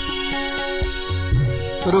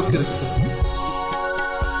 करो कृपा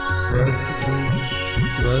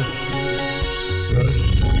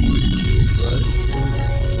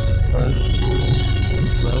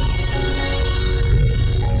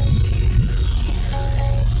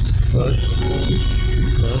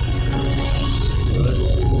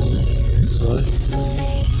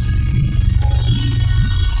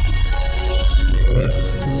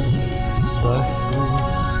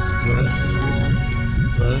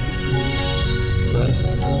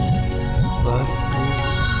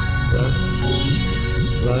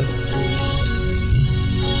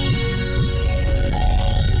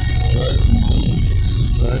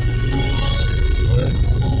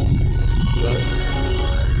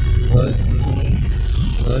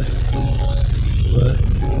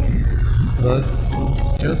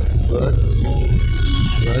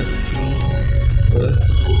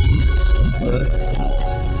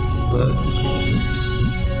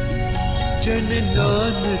जन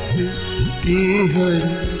नानक की हर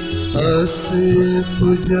आस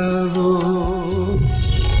पुजावो,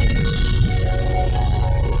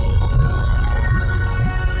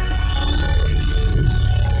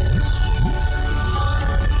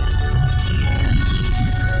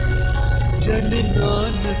 जन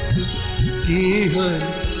नानक की हर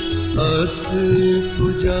आस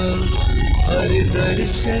पुजा, हर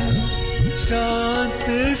दर्शन शांत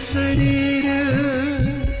शरीर,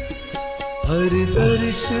 हर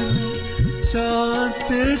दर्शन शांत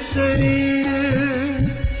शरीर,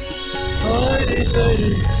 हर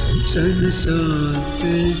दर्शन शांत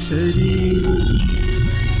शरीर,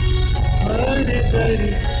 हर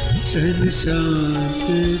दर्शन शांत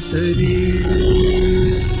शरीर।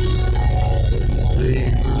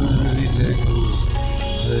 प्रेम लगो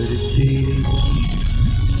हर तीर,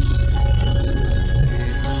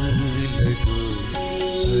 लगो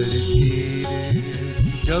हर तीर,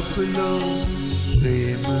 जप लो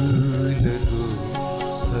प्रेम लगो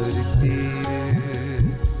हर तीर,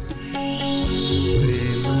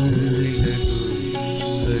 प्रेम लगो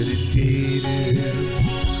हर तीर।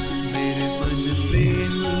 मेरे मन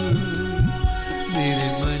प्रेम, मेरे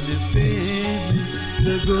मन प्रेम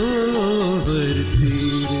लगो हर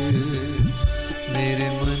तीर, मेरे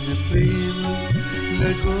मन प्रेम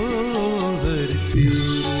लगो हर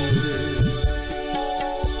तीर,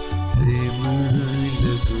 प्रेम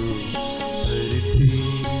लगो हर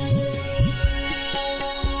तीर,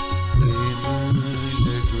 प्रेम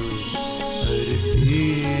लगो हर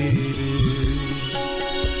तीर,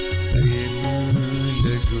 प्रेम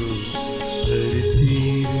लगो हर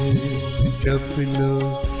तीर, जप लो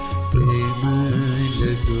प्रेम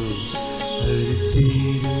लगो हर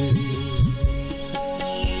तीर,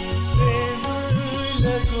 प्रेम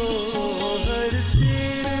लगो हर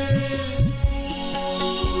तीर,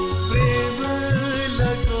 प्रेम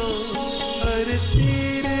लगो हर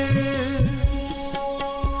तीर,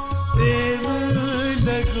 प्रेम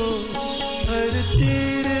लगो हर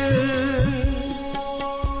तीर,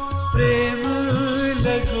 प्रेम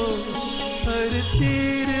लगो हर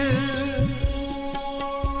तीर,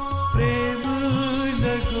 प्रेम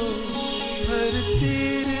लगो हर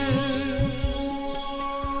तीर,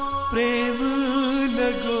 प्रेम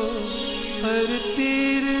लगो हर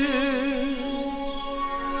तीर,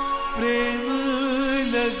 प्रेम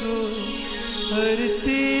लगो हर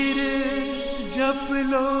तीर, जप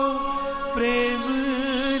लो प्रेम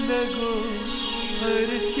लगो हर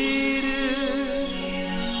तीर,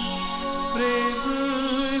 प्रेम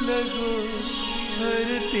लगो हर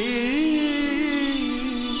तीर।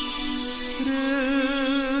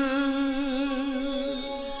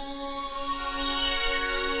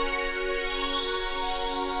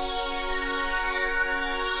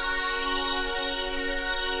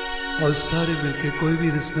 और सारे मिलके, कोई भी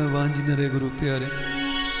रसना वांझी न रहे गुरु प्यारे,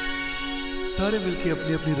 सारे मिलके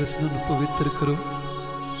अपनी अपनी रसना ਨੂੰ पवित्र करो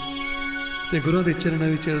ते गुरुओं के चरणों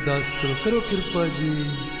विच अरदास करो। करो कृपा जी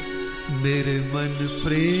मेरे मन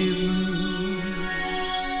प्रेम,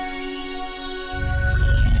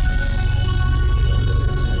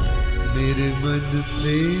 मेरे मन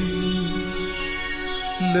प्रेम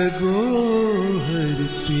लगो हर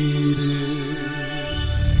तीर,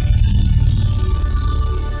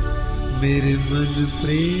 मेरे मन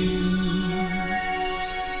प्रेम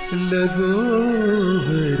लगो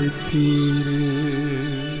हर तीर,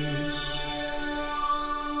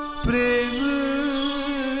 प्रेम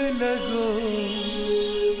लगो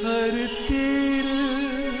हर तीर,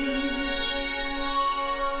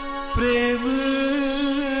 प्रेम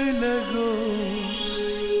लगो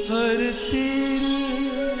हर तीर,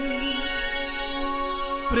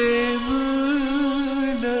 प्रेम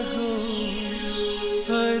लगो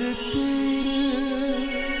हर तीर,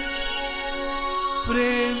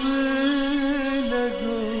 प्रेम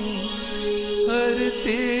लगो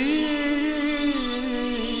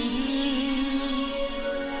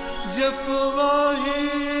जप वाहे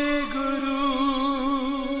गुरु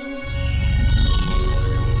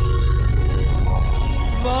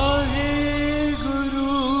वाहे गुरु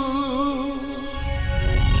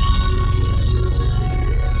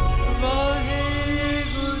वाहे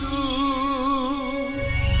गुरु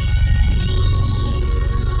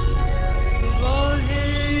वाहे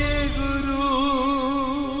गुरु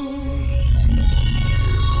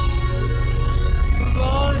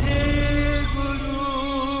वाहे गुरु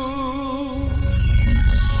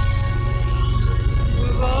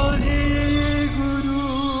वाहे गुरु।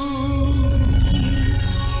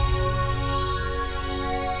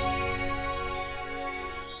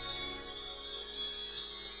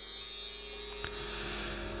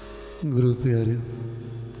 गुरु प्यारे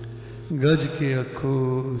गज के आखो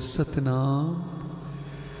सतनाम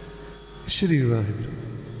श्री वाहिगुरु।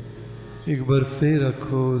 एक बार फिर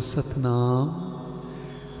आखो सतनाम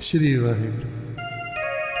श्री वाहिगुरु।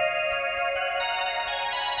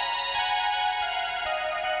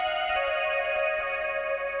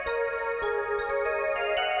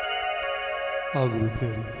 आओ गुरु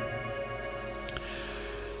प्यारे,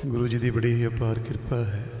 गुरु जी की बड़ी ही अपार कृपा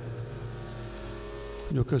है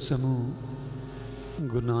जो कि समूह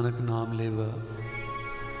गुरु नानक नाम लेवा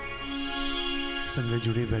संगत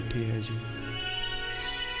जुड़ी बैठी है जी।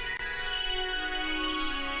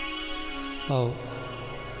 आओ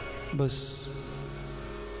बस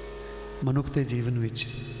मनुख के जीवन विच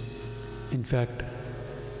इनफैक्ट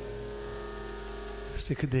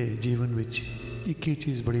सिख दे जीवन विच एक ही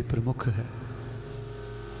चीज़ बड़ी प्रमुख है,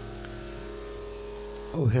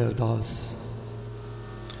 वो है अरदास।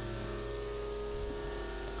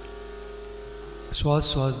 श्वास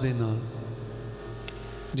श्वास दे नाल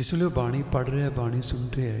जिस वे बाणी पढ़ रहा है, बाणी सुन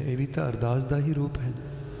रहा है, ये भी तो अरदास का ही रूप है।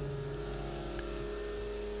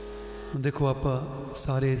 देखो आप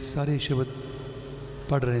सारे सारे शब्द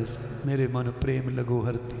पढ़ रहे हैं, मेरे मन प्रेम लगो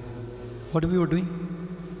हरती। What we are doing?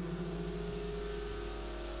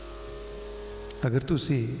 अगर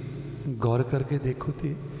तुसी गौर करके देखो तो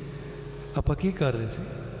आप की कर रहे थे?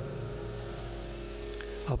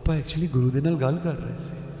 आप एक्चुअली गुरु दे नाल गल कर रहे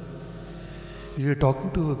थे। You are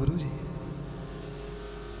talking to a Guru ji.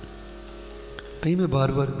 कई मैं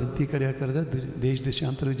बार बार विनती करया करदा देश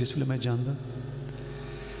देशांतर में जिसले मैं जाता,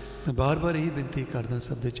 मैं बार बार यही विनती करदा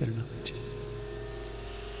सब दे चरणों में,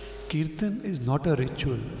 kirtan is not a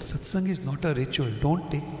ritual, satsang is not a ritual.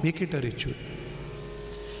 Don't make it a ritual.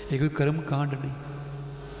 ये कोई कर्म कांड नहीं।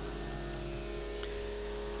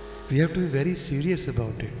 We have to be very serious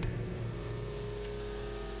about it.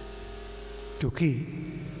 क्योंकि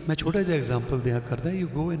मैं छोटा सा एग्जाम्पल दिया करता, you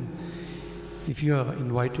go in, if you are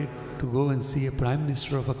invited to go and C a prime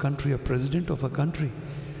minister of a country, a president of a country,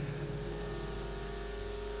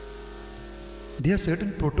 there are certain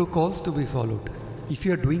protocols to be followed. If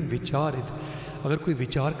you are doing vichar, अगर कोई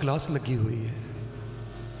विचार class लगी हुई है,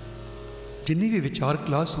 जिन्नी भी विचार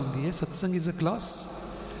class होती है, satsang is a class,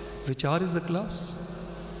 vichar is a class.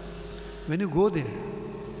 When you go there,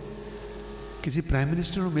 किसी प्राइम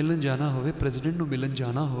मिनिस्टर को मिलन जाना हो, प्रेजिडेंट को मिलन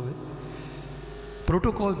जाना हो,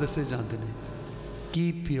 प्रोटोकॉल्स दसे जाते हैं।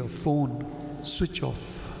 Keep your phone switch off,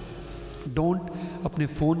 don't अपने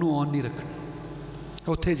फोन को ऑन नहीं रखना,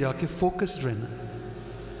 उत्थे जाके फोकस्ड रहना।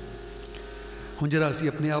 हुण जरा असी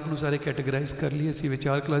अपने आप को सारे कैटेगराइज कर लिए, असी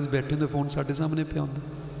विचार क्लास बैठे तो फोन साढ़े सामने पिया होंदा।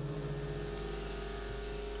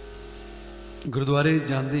 गुरुद्वारे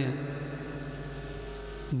जाते हैं,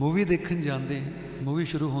 मूवी देखने जाते हैं, मूवी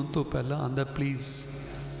शुरू होने तो पहला आंदा please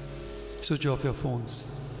switch off your phones,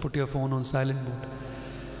 put your phone on silent mode.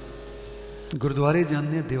 गुरुद्वारे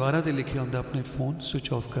जाते हैं, दीवारों पर लिखे होंदा अपने फ़ोन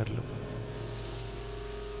स्विच ऑफ कर लो।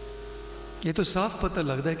 ये तो साफ पता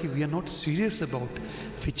लगता है कि we are not serious about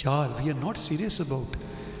vichar, we are not serious about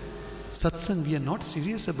satsang, we are not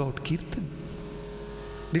serious about kirtan.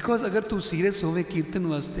 Because अगर तू सीरियस होवे कीर्तन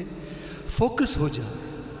वास्ते, फोकस हो जा,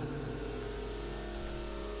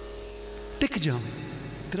 टिक जावे,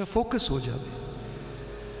 तेरा फोकस हो जाए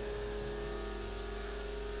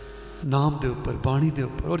नाम दे उपर, बाणी दे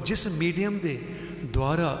उपर, और जिस मीडियम दे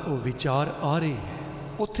द्वारा वो विचार आ रहे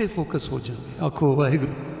हैं उत्थे फोकस हो जाए। आखो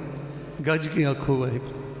वाहिगुरू, गज के आखो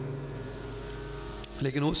वाहिगुरू।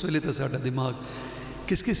 लेकिन उस वेले तो साडा दिमाग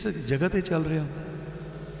किस किस जगह पर चल रहा।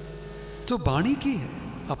 तो बाणी की है,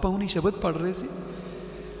 आप उन्हीं शब्द पढ़ रहे थे,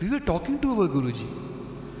 we were talking to our Guru ji.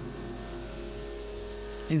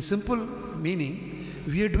 In simple meaning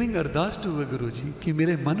we are doing Ardas to our गुरु जी कि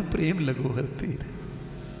मेरे मन प्रेम लगो हर तीर।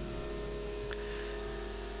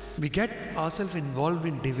 We get ourselves involved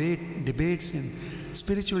in debates and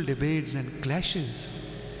spiritual debates and clashes,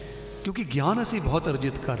 क्योंकि ज्ञान असी बहुत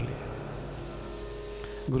अर्जित कर लिया।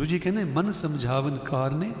 गुरु जी कहते मन समझावन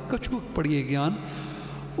कार ने कछु पढ़िए ज्ञान,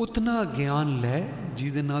 उतना ज्ञान लै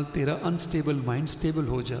जिहदे नाल तेरा अनस्टेबल माइंड स्टेबल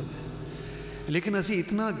हो जाए। लेकिन असी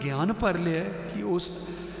इतना ज्ञान भर लिया कि उस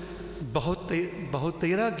बहुत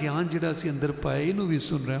तेरा ज्ञान जिहड़ा असी अंदर पाया, इनू भी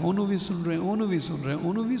सुन रहे, उन्हों भी सुन रहे, उन्हों भी सुन रहे,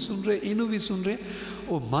 उन्हों भी सुन रहे, इनू भी सुन रहे।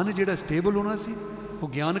 वो मन जिहड़ा स्टेबल होना सी वो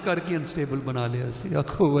ज्ञान करके अनस्टेबल बना लिया सी।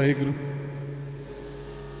 आखो वाहिगुरू।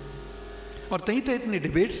 और तई तो इतने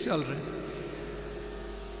डिबेट्स चल रहे हैं।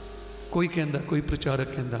 कोई कहता, कोई प्रचारक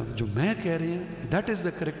कहता जो मैं कह रहा हैं that is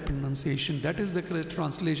the correct pronunciation, that is the correct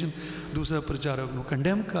translation. दूसरा प्रचारक को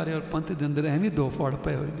कंडेम कर रहा और पंथ के अंदर एवं दो फाड़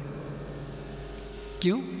पे हुए हैं।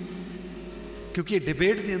 क्यों? क्योंकि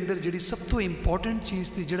डिबेट के अंदर जी सब तो इंपॉर्टेंट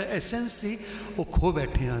चीज़ थी, जो एसेंस सी वो खो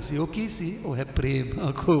बैठे हाँ सी। वो की सी? वो है प्रेम।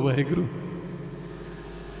 आखो वाहिगुरू।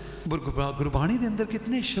 गुरबाणी के अंदर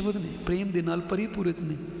कितने शब्द ने प्रेम के नाल परिपूरित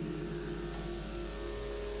ने,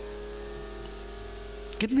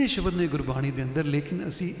 कितने शब्द ने गुरबाणी के अंदर। लेकिन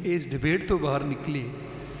असी इस डिबेट तो बाहर निकली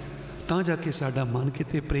तो जाके साडा मन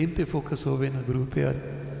किते प्रेम ते फोकस होवे ना गुरु प्यारे।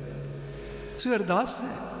 सो अरदास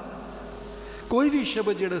है, कोई भी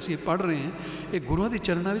शब्द जो असी पढ़ रहे हैं ये गुरुओं के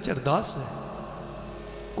चरणों में अरदास है।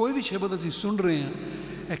 कोई भी शब्द असी सुन रहे हैं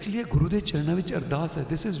एक्चुअली ये गुरु के चरणों में अरदास है।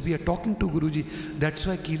 This is we are talking to Guru ji. That's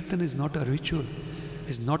why कीर्तन is not a ritual,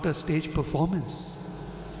 is not a stage performance,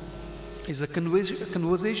 is a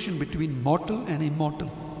conversation between मॉर्टल and immortal,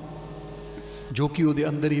 जो कि वो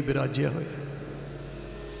अंदर ही विराजिया हो।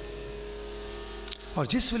 और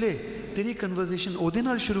जिस वेले तेरी कन्वर्सेशन ओदे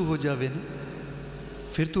नाल शुरू हो जाए ना,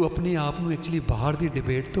 फिर तू अपने आप को एक्चुअली बाहर की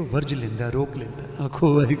डिबेट तो वर्ज लेंदा, रोक लेंदा। आखो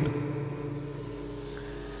वाहिगुरू।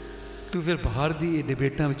 तू फिर बाहर की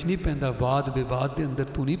डिबेटा में नहीं पैंदा, वाद विवाद के अंदर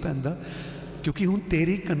तू नहीं पैंदा, क्योंकि हुण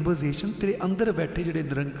तेरी कन्वर्सेशन तेरे अंदर बैठे जिहड़े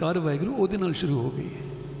निरंकार वाहिगुरू ओदे नाल शुरू हो गई है।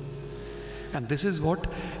 And this is what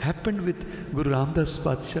happened with Guru Ramdas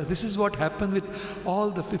Padsha. This is what happened with all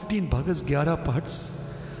the 15 Bhagas, 11 Pahats,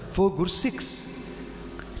 4 Guru Sikhs,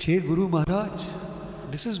 6 Guru Maharaj.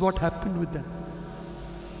 This is what happened with them.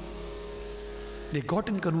 They got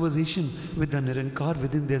in conversation with the Nirankar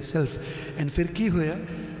within their self. And फिर की होया?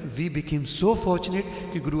 We became so fortunate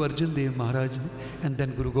कि गुरु अर्जन देव महाराज ने and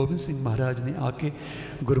then Guru Gobind Singh महाराज ने आके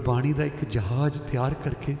गुरबाणी का एक जहाज तैयार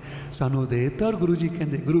करके सानू दे दिता। और गुरु जी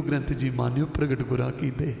कहते गुरु ग्रंथ जी मान्यो प्रगट गुरा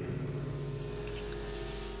की दे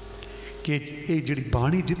कि ये जी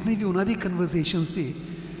बाणी जितनी भी उन्होंने conversation C,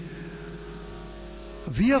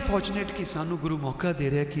 we are fortunate कि सानू गुरु मौका दे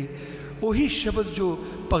रहा कि वही शब्द जो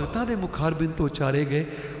भगतां दे मुखारबिंद तो उचारे गए,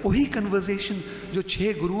 वही कन्वर्सेशन जो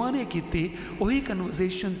 6 गुरुआं ने की, वही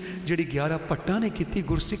कन्वर्सेशन जी 11 भट्टां ने की,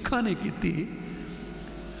 गुरसिखां ने की।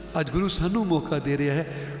 अज गुरु सानू मौका दे रहा है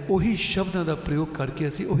वही शब्दों का प्रयोग करके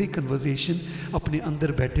असी वही कन्वर्सेशन अपने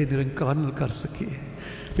अंदर बैठे निरंकार नाल कर सके।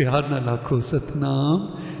 प्यार नाल आखो सतनाम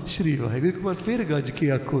श्री वाहिगुरू। एक बार फिर गज के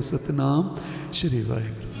आखो सतनाम श्री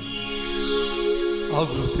वाहिगुरू। आओ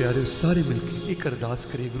गुरु प्यारे सारे मिलके एक अरदास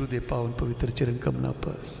करिए गुरु दे पावन पवित्र चरण कमला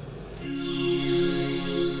पास।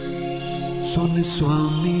 सुन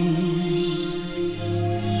स्वामी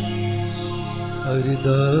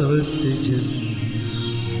अरदास जन,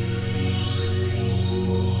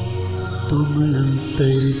 तुम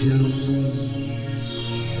अंतर्यामी,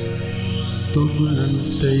 तुम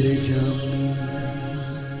अंतर्यामी।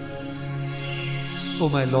 Oh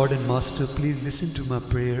my Lord and Master, please listen to my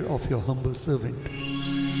prayer of your humble servant.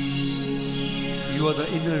 You are the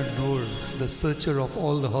inner door, the searcher of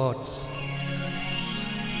all the hearts.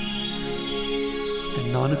 And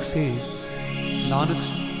Nanak says, Nanak's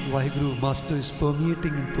Vaheguru Master is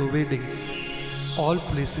permeating and pervading all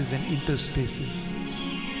places and interspaces.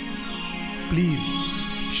 Please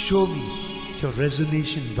show me your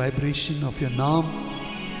resonation, vibration of your Naam,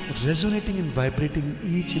 resonating and vibrating in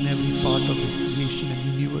each and every part of this creation and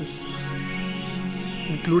universe,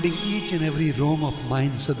 including each and every roam of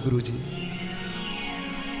mind, Sadguru Ji.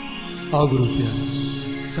 आओ गुरु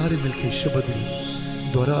प्यारे सारे मिलके शब्द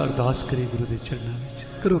द्वारा अरदास करिए गुरु के चरणों में।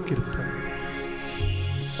 करो कृपा।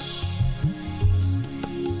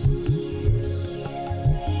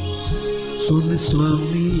 सुन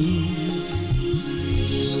स्वामी,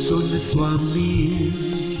 सुन स्वामी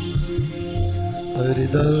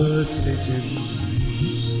अरदास जन,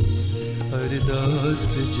 अरदास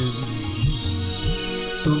जन।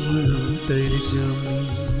 तुम अंतर्यामी,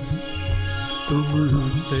 तुम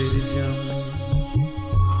अंतर्यामी,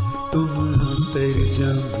 तुम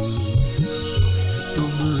अंतर्यामी,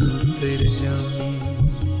 तुम अंतर्यामी।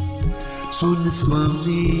 सुन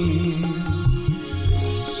स्वामी,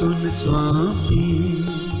 सुन स्वामी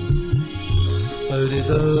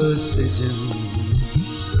अरदास जन,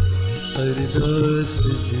 अरदास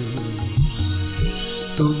जन।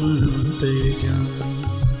 तुम अंतर्यामी,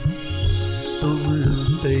 तुम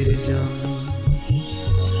अंतर्यामी,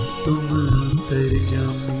 तुम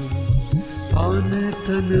अंतर्यामी। आन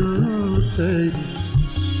तन उतर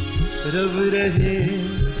रव रहे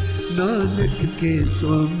नानक के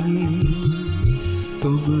स्वामी,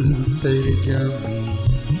 तुम अंतर्यामी,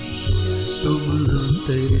 तुम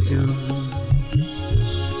अंतर्यामी,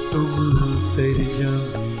 तुम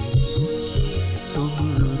अंतर्यामी, तुम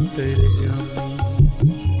अंतर्यामी।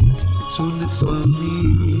 सुन स्वामी,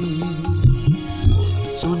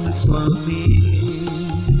 सुन स्वामी,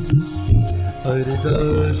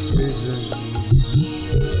 अरदास जनी,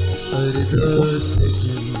 अरदास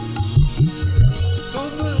जनी।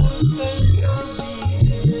 तुम अंतर्यामी,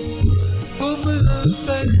 तुम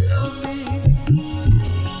अंतर्यामी,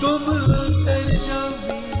 तुम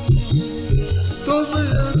अंतर्यामी, तुम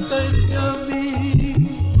अंतर्यामी।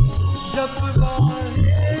 जप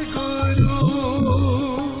Wahe Guru,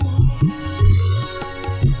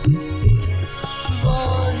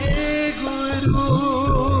 Wahe Guru,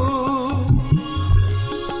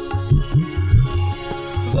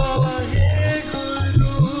 Wahe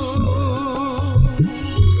Guru,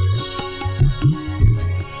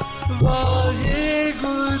 Wahe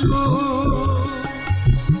Guru.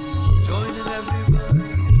 Join in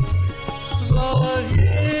everybody.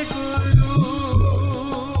 Wahe Guru,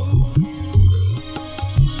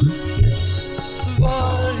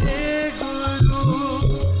 Wahe Guru.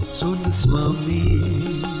 सुन स्वामी,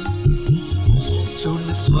 सुन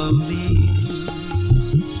स्वामी,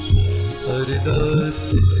 अरदास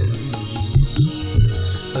जनी,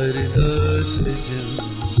 अरदास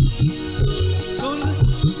जनी। सुन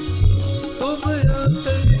तुम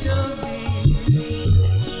अंतर्यामी,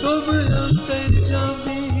 तुम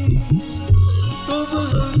अंतर्यामी, तुम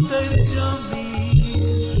अंतर्यामी,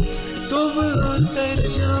 तुम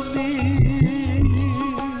अंतर्यामी।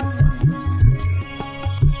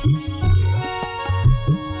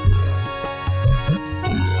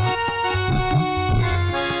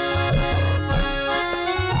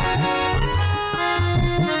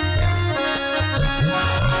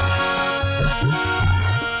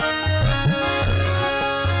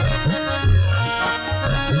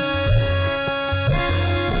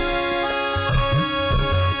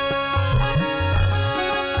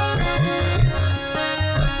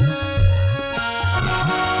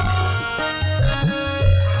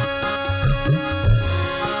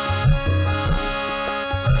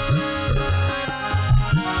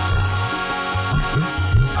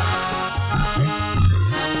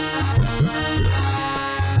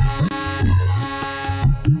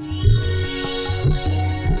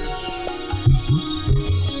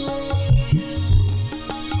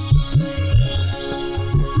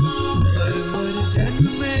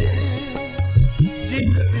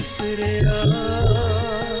 बिसरिया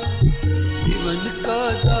जीवन का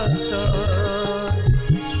दाता,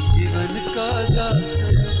 जीवन का दाता।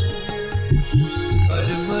 हर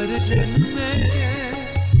मर जन्मे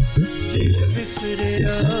जिन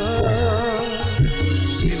बिसरिया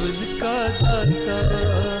जीवन का दाता,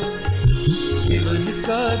 जीवन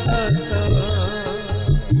का दाता।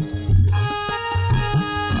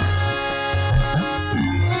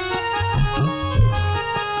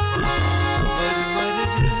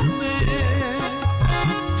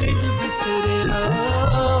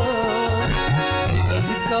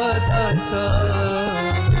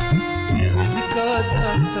 जीवन का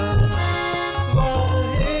दाता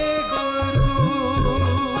वाहे गुरु,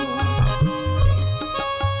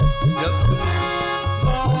 जप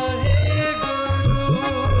वाहे गुरु।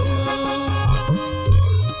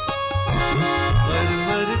 मर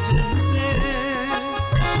मर जन्मे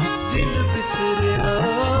जिन बिसरिया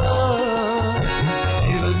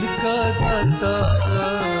जीवन का दाता,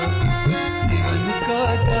 जीवन का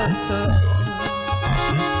दाता,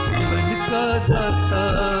 जीवन का दाता,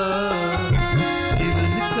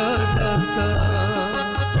 जीवन का दाता।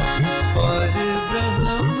 और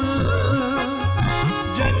ब्रह्म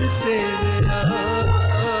जन सेवया,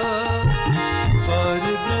 और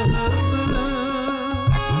ब्रह्म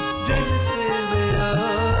जन सेवया।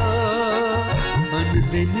 अन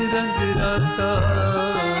दिन रंग राता,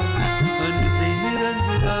 अन दिन रंग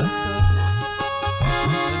राता,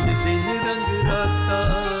 अन दिन रंग राता,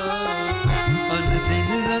 अन दिन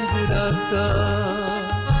रंग राता।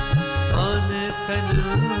 आन तन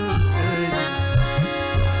कर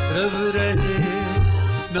रव रहे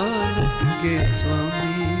नानक के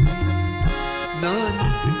स्वामी,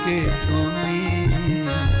 नानक के स्वामी।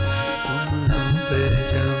 तुम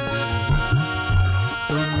अंतर्यामी,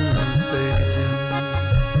 तुम अंतर्यामी,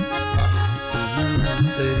 तुम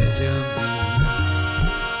अंतर्यामी,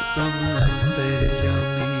 तुम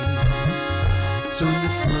अंतर्यामी।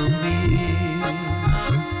 स्वामी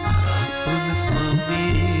तुम स्वामी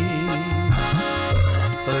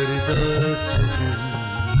अरदास जन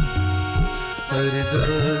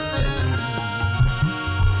अरदास जन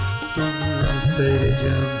तुम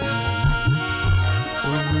अंतर्यामी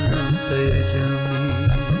तुम अंतर्यामी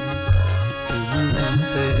तुम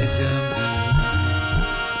अंतर्यामी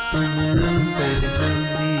तुम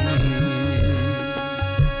अंतर्यामी।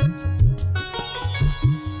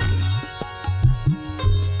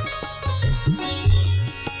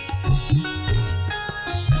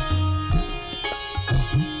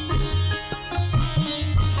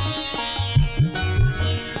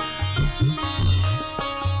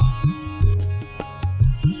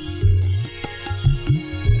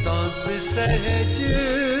 सहज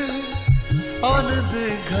आनंद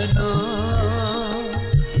घना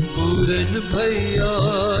पूरन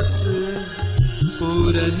भैयास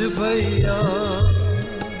पूरन भैया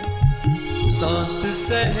शांत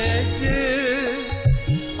सहज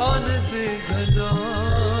आनंद घना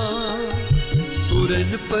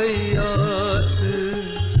पूरन भैयास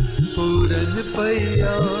पूरन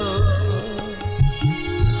भैया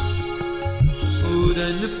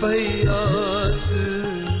पूरन भैयास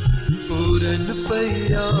पूरन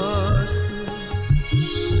प्रयास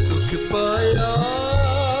सुख पाया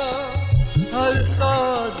हर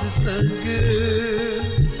साध संग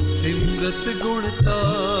सिमरत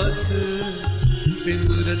गुणतास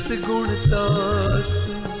सिमरत गुणतास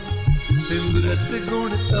सिमरत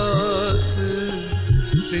गुणतास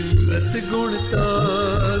सिमरत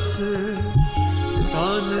गुणतास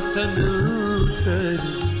तान तन कर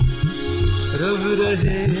रव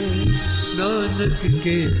रहे नानक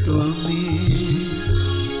के स्वामी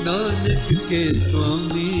नानक के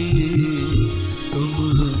स्वामी तुम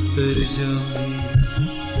अंतर्यामी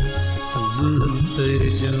तुम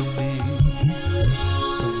अंतर्यामी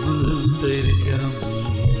तुम अंतर्यामी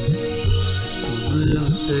तुम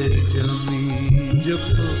अंतर्यामी।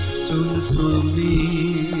 जपो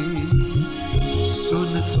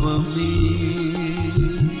सुन स्वामी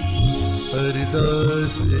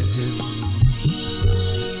अरदास जन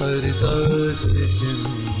अरदास जन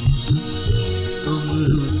तुम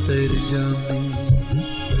अंतर्यामी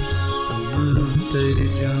तुम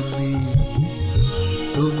अंतर्यामी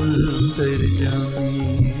तुम अंतर्यामी।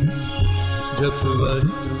 जप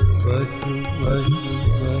वाहिगुरु वाहिगुरु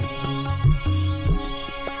वाहिगुरु वाहिगुरु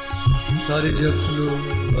सारे जप लो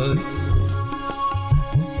वाहिगुरु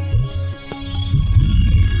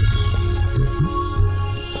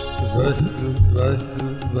वाहिगुरु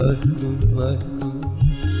वाहिगुरु वाहिगुरु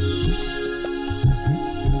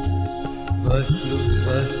वाहिगुरु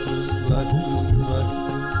वाहिगुरु वाहिगुरु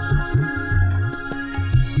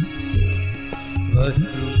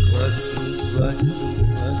वाहिगुरु वाहिगुरु वाहिगुरु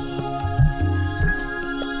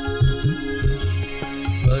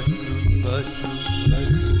वाहिगुरु वाहिगुरु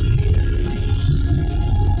वाहिगुरु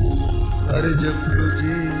सारे जप लो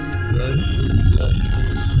जी वाहिगुरु वाहिगुरु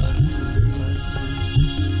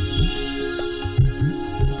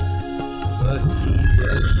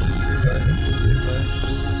वाहिगुरु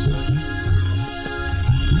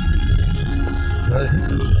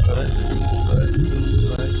वाहिगुरु वाहिगुरु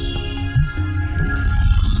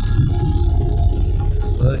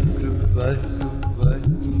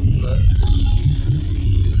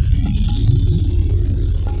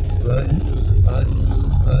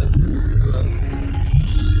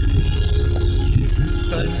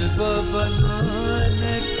तन बाबा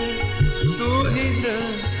नानक तू ही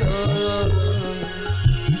निरंकार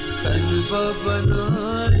तन बाबा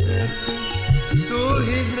नानक तू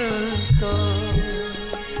ही निरंकार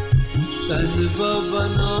तन बाबा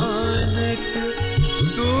नानक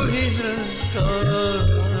तू ही निरंकार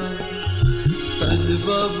तन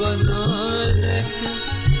बाबा नानक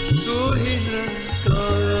तू ही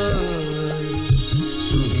निरंकार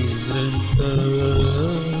तू ही निरंकार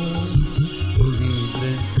तू ही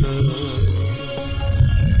निरंकार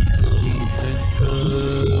तू ही निरंकार तू ही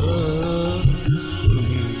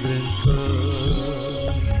निरंकार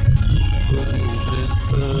तू ही निरंकार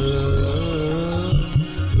तू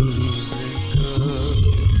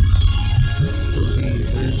ही निरंकार तू ही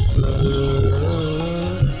निरंकार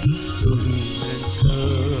तू ही निरंकार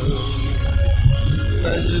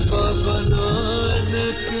तन बाबा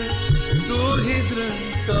नानक तू ही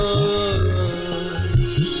निरंकार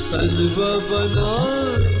तन बाबा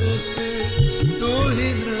नानक तू ही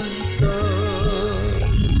निरंकार।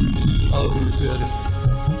 आओ प्यारे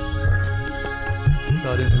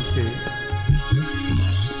सारे मिलके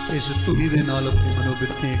इस तुही दे नाल अपनी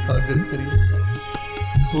मनोबिरतियां एकाग्र करिए।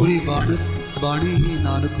 पूरी बाणी ही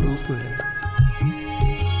नानक रूप है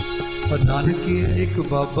और नानक ही एक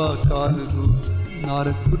बाबा काल रूप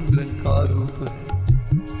नारद गुरु निरंकार रूप है।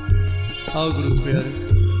 आओ गुरु प्यारे,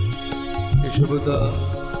 ये शब्द का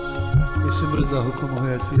ये सिमरन का हुक्म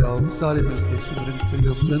होया सी, आओ सारे मिलकर सिमरन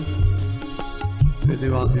करियो उपरंत फिर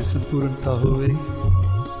दीवान की संपूर्णता होवे।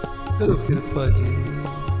 करो कृपा जी।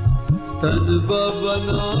 तन बाबा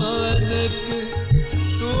नानक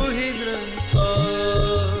तू ही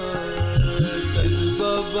निरंकार, तन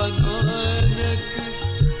बाबा नानक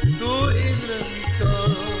तू ही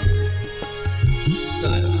निरंकार,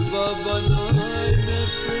 तन बाबा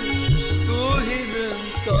नानक तू ही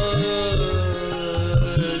निरंकार,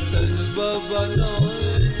 तन बाबा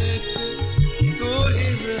नानक तू ही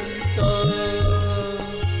निरंकार।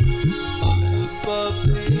 हम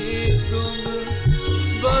पापी तुम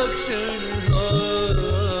बख्शनहार,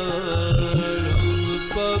 हम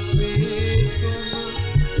पापी तुम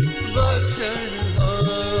बख्शनहार,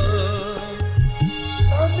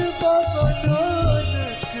 तन बाबा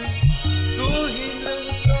नानक तू ही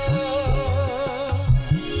निरंकार।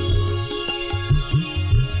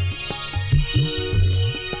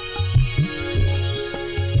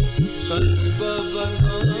 तन बाबा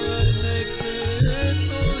नानक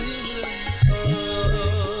तू ही निरंकार,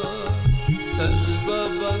 तन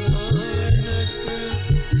बाबा नानक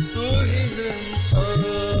तू ही निरंकार,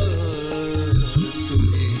 तू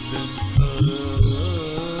ही निरंकार,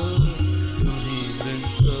 तू ही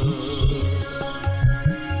निरंकार, तू ही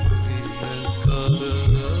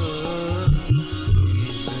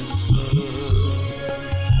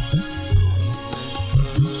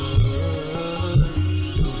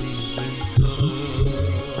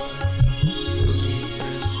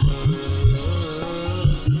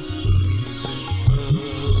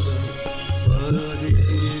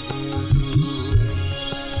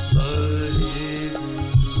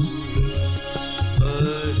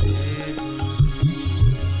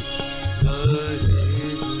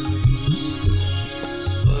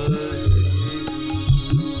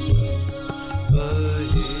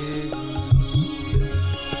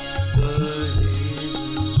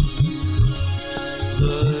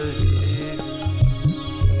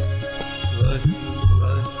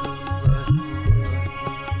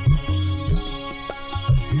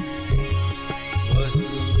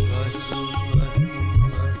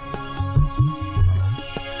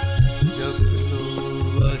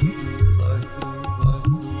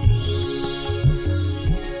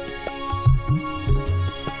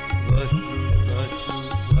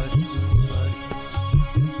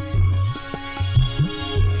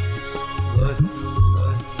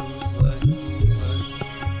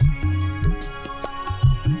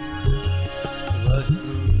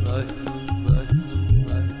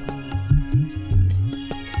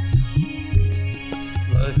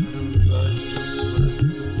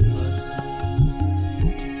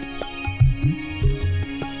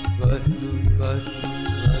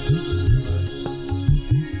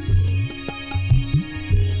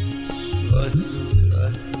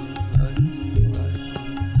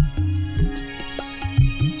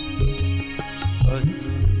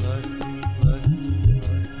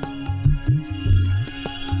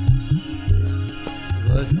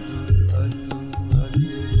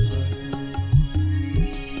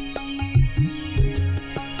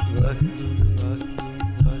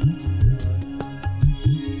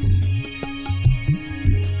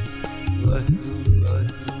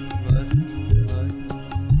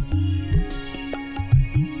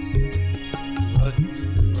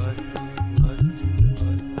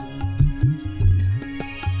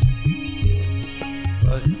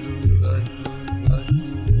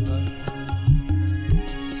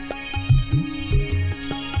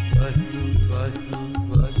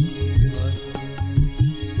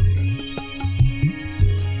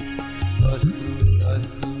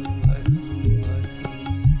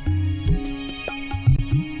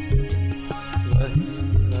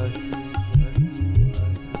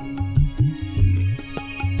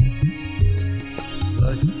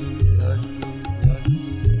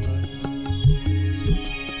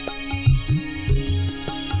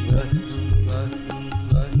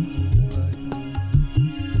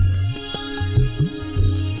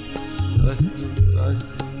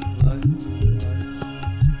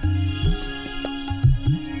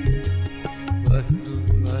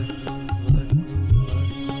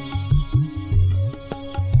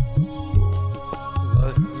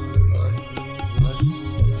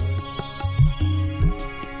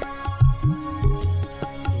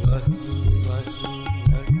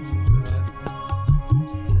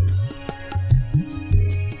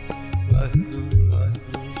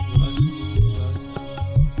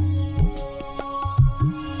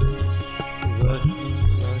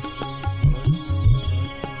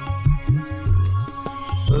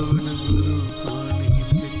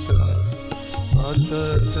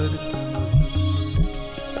करत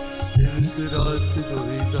दिवस रात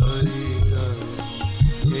दोई दाई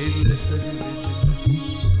खेल सरिल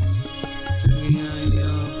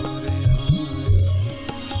चंगियाइया बुरिया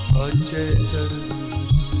आचे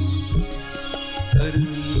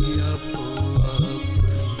धर्मी आपो आप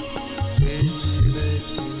तेज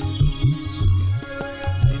बैठे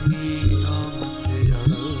जिनी नाम दिया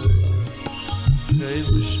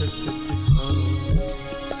दैव शक्ति खाओ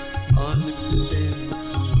नानक दे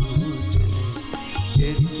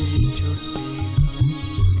चेती छुट्टी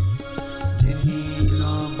जिनी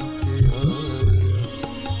नाम दिया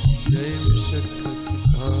दैव शक्ति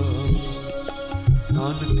खाओ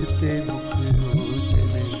नानक ते मुख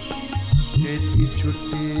रोचने चेती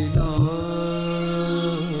छुट्टी ना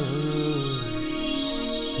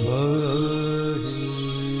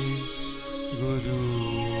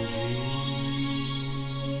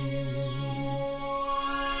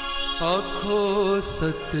आखो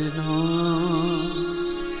सतनाम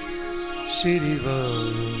श्री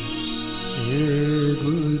वाहे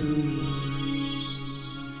गुरु।